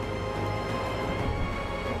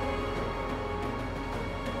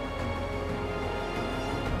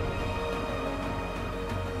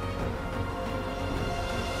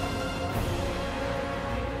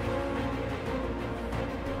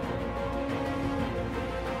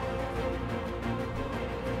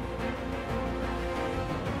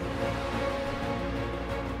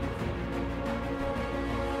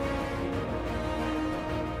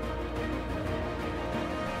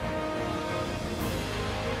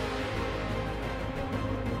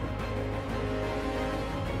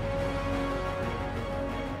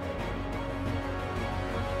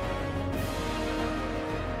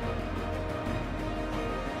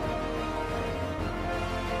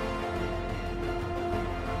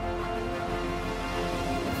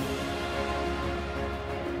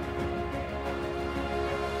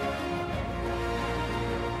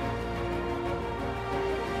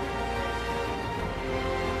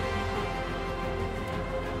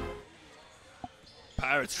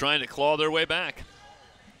 Pirates trying to claw their way back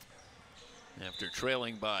after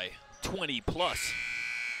trailing by 20 plus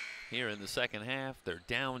here in the second half. They're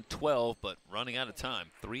down 12, but running out of time.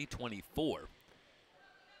 3:24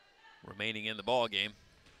 remaining in the ball game.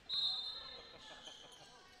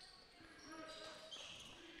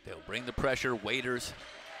 They'll bring the pressure. Waiters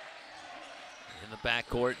in the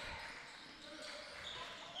backcourt.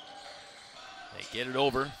 They get it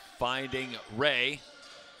over, finding Ray.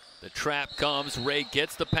 The trap comes. Ray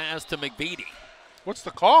gets the pass to McVitie. What's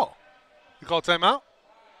the call? You call timeout?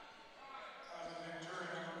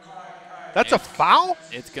 That's a foul?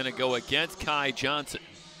 It's going to go against Kai Johnson.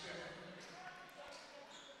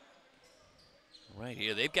 Right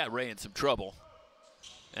here, they've got Ray in some trouble.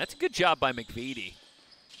 That's a good job by McVitie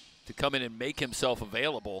to come in and make himself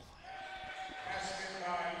available.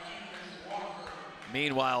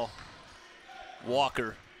 Meanwhile,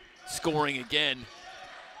 Walker scoring again.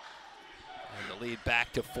 And the lead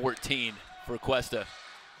back to 14 for Cuesta.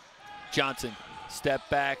 Johnson, step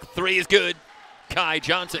back, three is good. Kai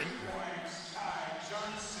Johnson.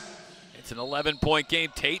 It's an 11-point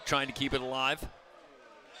game. Tate trying to keep it alive.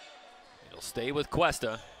 It'll stay with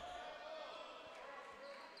Cuesta.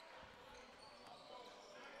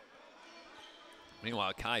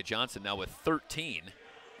 Meanwhile, Kai Johnson now with 13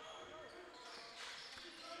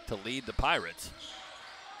 to lead the Pirates.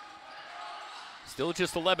 Still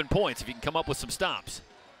just 11 points if you can come up with some stops.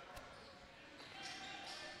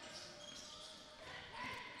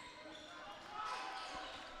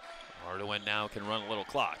 Hardaway now can run a little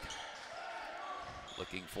clock.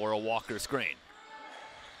 Looking for a Walker screen.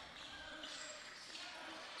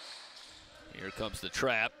 Here comes the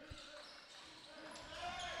trap.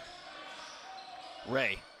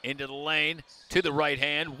 Ray into the lane, to the right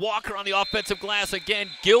hand. Walker on the offensive glass again.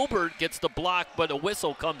 Gilbert gets the block, but a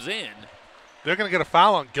whistle comes in. They're going to get a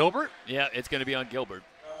foul on Gilbert? Yeah, it's going to be on Gilbert.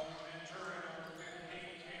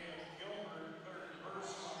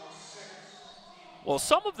 Well,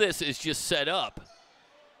 some of this is just set up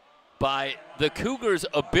by the Cougars'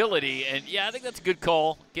 ability, and yeah, I think that's a good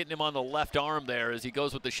call, getting him on the left arm there as he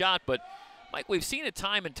goes with the shot, but Mike, we've seen it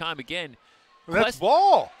time and time again. That's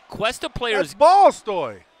ball. Cuesta players. That's ball,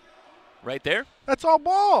 Stoy. Right there? That's all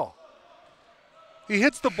ball. He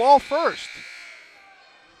hits the ball first.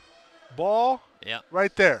 Ball. Yeah.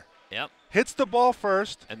 Right there. Yep. Hits the ball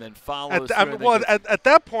first. And then follows. At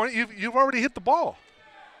that point, you've already hit the ball.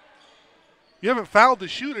 You haven't fouled the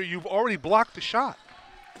shooter. You've already blocked the shot.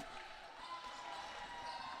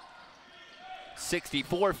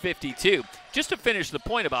 64-52. Just to finish the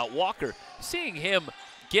point about Walker, seeing him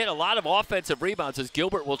get a lot of offensive rebounds as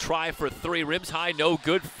Gilbert will try for three, rims high, no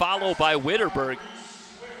good, followed by Witterberg.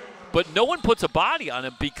 But no one puts a body on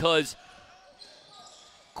him because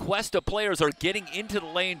Cuesta players are getting into the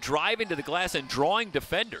lane, driving to the glass, and drawing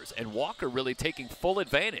defenders, and Walker really taking full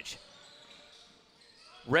advantage.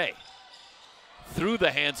 Ray, through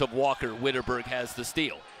the hands of Walker, Witterberg has the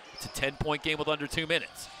steal. It's a 10-point game with under 2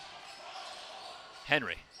 minutes.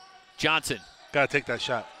 Henry, Johnson. Got to take that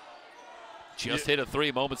shot. Just hit a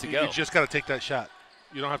three moments ago. You just got to take that shot.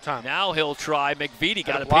 You don't have time. Now he'll try. McVitie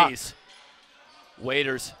got a block. piece.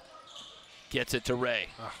 Waiters gets it to Ray.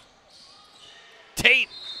 Ugh. Tate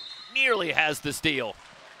nearly has the steal.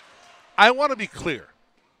 I want to be clear.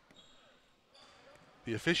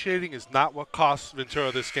 The officiating is not what costs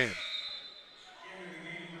Ventura this game.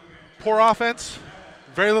 Poor offense,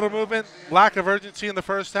 very little movement, lack of urgency in the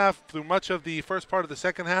first half through much of the first part of the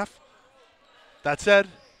second half. That said,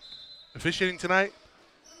 officiating tonight,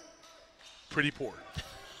 pretty poor.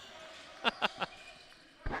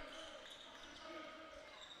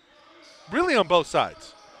 Really on both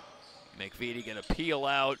sides. McVitie going to peel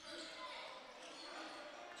out.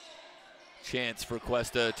 Chance for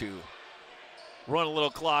Cuesta to run a little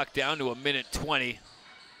clock down to 1:20.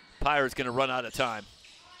 Pirates going to run out of time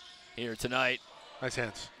here tonight. Nice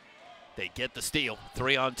hands. They get the steal.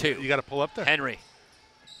 3-on-2. You got to pull up there. Henry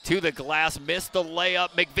to the glass, missed the layup.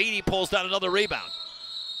 McVitie pulls down another rebound.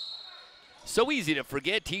 So easy to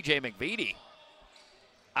forget TJ McVitie.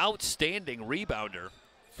 Outstanding rebounder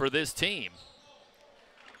for this team.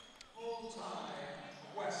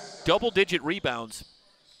 Double-digit rebounds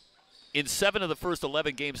in 7 of the first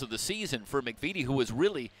 11 games of the season for McVitie, who was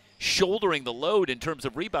really shouldering the load in terms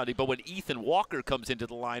of rebounding. But when Ethan Walker comes into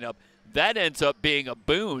the lineup, that ends up being a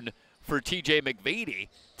boon for TJ McVitie,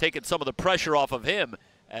 taking some of the pressure off of him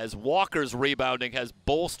as Walker's rebounding has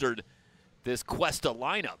bolstered this Cuesta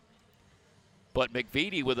lineup. But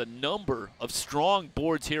McVitie with a number of strong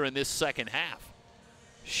boards here in this second half,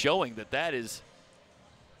 showing that that is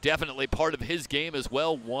definitely part of his game as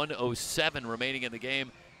well. 1:07 remaining in the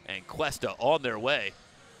game, And Cuesta on their way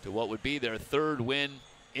to what would be their 3rd win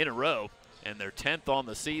in a row and their 10th on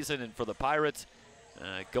the season. And for the Pirates,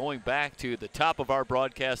 going back to the top of our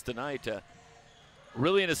broadcast tonight,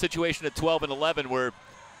 really in a situation at 12-11 where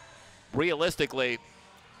realistically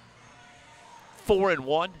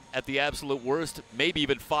 4-1 at the absolute worst, maybe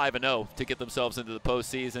even 5-0 to get themselves into the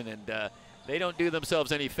postseason. And they don't do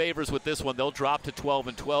themselves any favors with this one. They'll drop to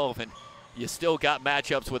 12-12, and you still got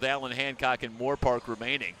matchups with Allen Hancock and Moore Park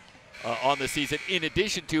remaining on the season, in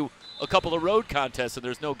addition to a couple of road contests, and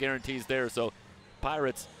there's no guarantees there. So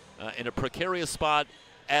Pirates in a precarious spot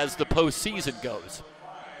as the postseason goes.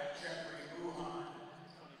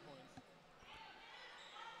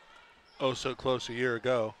 Oh, so close a year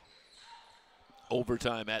ago.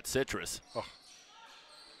 Overtime at Citrus. Oh.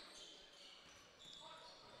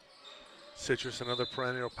 Citrus, another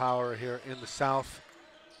perennial power here in the South.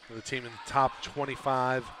 The team in the top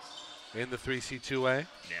 25 in the 3C2A.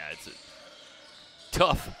 Yeah, it's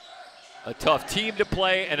a tough team to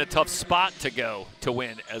play and a tough spot to go to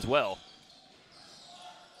win as well.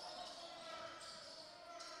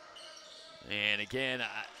 And again,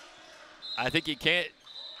 I think you can't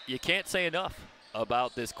say enough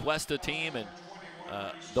about this Cuesta team, and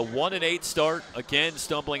the 1-8 start, again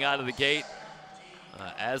stumbling out of the gate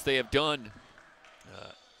as they have done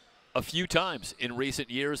a few times in recent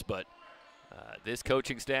years. But this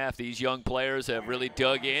coaching staff, these young players have really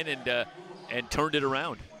dug in and turned it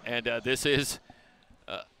around. And this is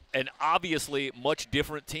an obviously much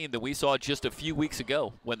different team than we saw just a few weeks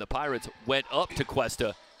ago when the Pirates went up to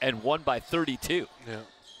Cuesta and won by 32. Yeah.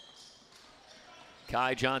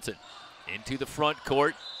 Kai Johnson into the front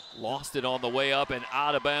court, lost it on the way up and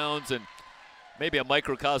out of bounds, and maybe a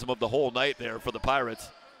microcosm of the whole night there for the Pirates.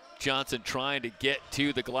 Johnson trying to get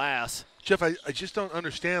to the glass. Jeff, I just don't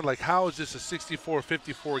understand, like, how is this a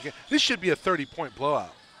 64-54 game? This should be a 30-point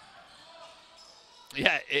blowout.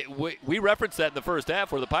 Yeah, we referenced that in the first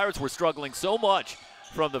half where the Pirates were struggling so much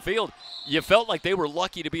from the field. You felt like they were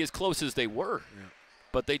lucky to be as close as they were,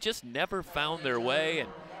 but they just never found their way. And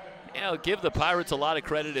give the Pirates a lot of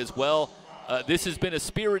credit as well. This has been a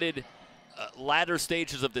spirited latter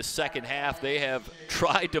stages of this second half. They have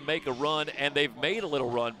tried to make a run, and they've made a little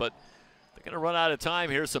run, but they're going to run out of time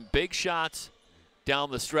here. Some big shots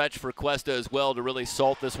down the stretch for Cuesta as well to really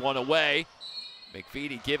salt this one away.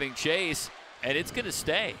 McVitie giving chase, and it's going to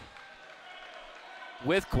stay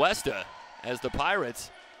with Cuesta as the Pirates.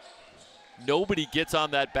 Nobody gets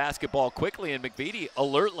on that basketball quickly, and McVitie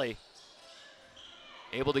alertly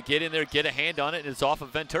able to get in there, get a hand on it, and it's off of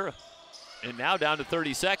Ventura. And now down to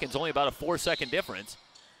 30 seconds, only about a 4-second difference.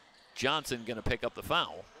 Johnson going to pick up the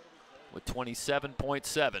foul with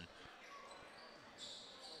 27.7.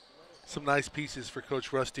 Some nice pieces for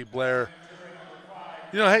Coach Rusty Blair.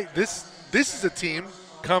 You know, hey, this is a team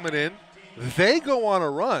coming in. They go on a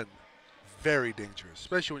run. Very dangerous,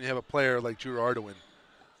 especially when you have a player like Drew Ardoin.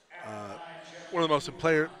 One of the most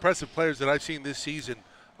impressive players that I've seen this season.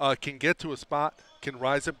 Can get to a spot, can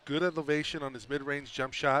rise up, good elevation on his mid-range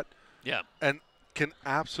jump shot. Yeah. And can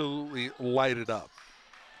absolutely light it up.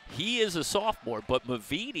 He is a sophomore, but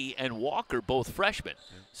McVitie and Walker both freshmen.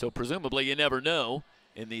 Yeah. So presumably you never know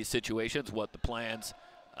in these situations what the plans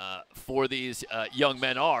for these young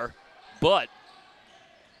men are. But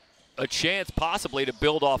a chance possibly to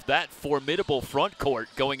build off that formidable front court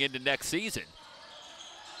going into next season.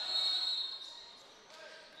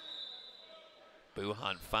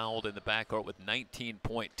 Buhan fouled in the backcourt with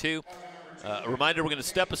 19.2. A reminder, we're going to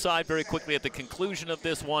step aside very quickly at the conclusion of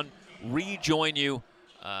this one, rejoin you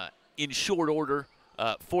in short order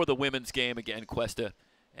for the women's game. Again, Cuesta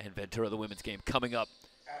and Ventura, the women's game, coming up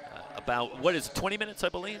about, 20 minutes, I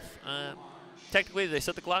believe? Technically, they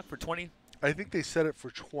set the clock for 20? I think they set it for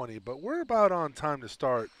 20, but we're about on time to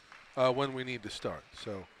start when we need to start.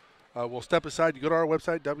 So we'll step aside. You go to our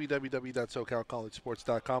website,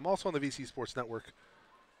 www.socalcollegesports.com. Also on the VC Sports Network,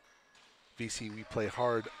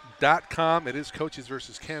 VCWePlayHard.com. It is Coaches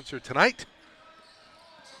versus Cancer tonight.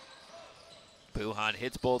 Buhan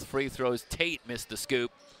hits both free throws. Tate missed the scoop.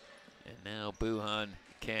 And now Buhan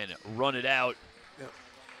can run it out. Yep.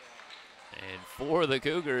 And for the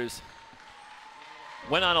Cougars,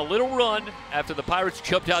 went on a little run after the Pirates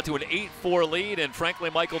jumped out to an 8-4 lead, and frankly,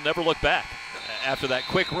 Michael never looked back after that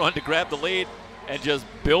quick run to grab the lead and just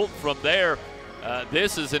built from there.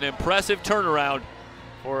 This is an impressive turnaround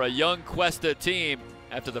for a young Cuesta team.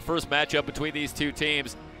 After the first matchup between these two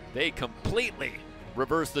teams, they completely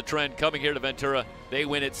reversed the trend coming here to Ventura. They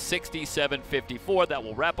win it 67-54. That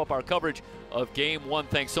will wrap up our coverage of Game 1.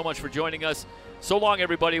 Thanks so much for joining us. So long,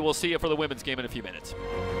 everybody. We'll see you for the women's game in a few minutes.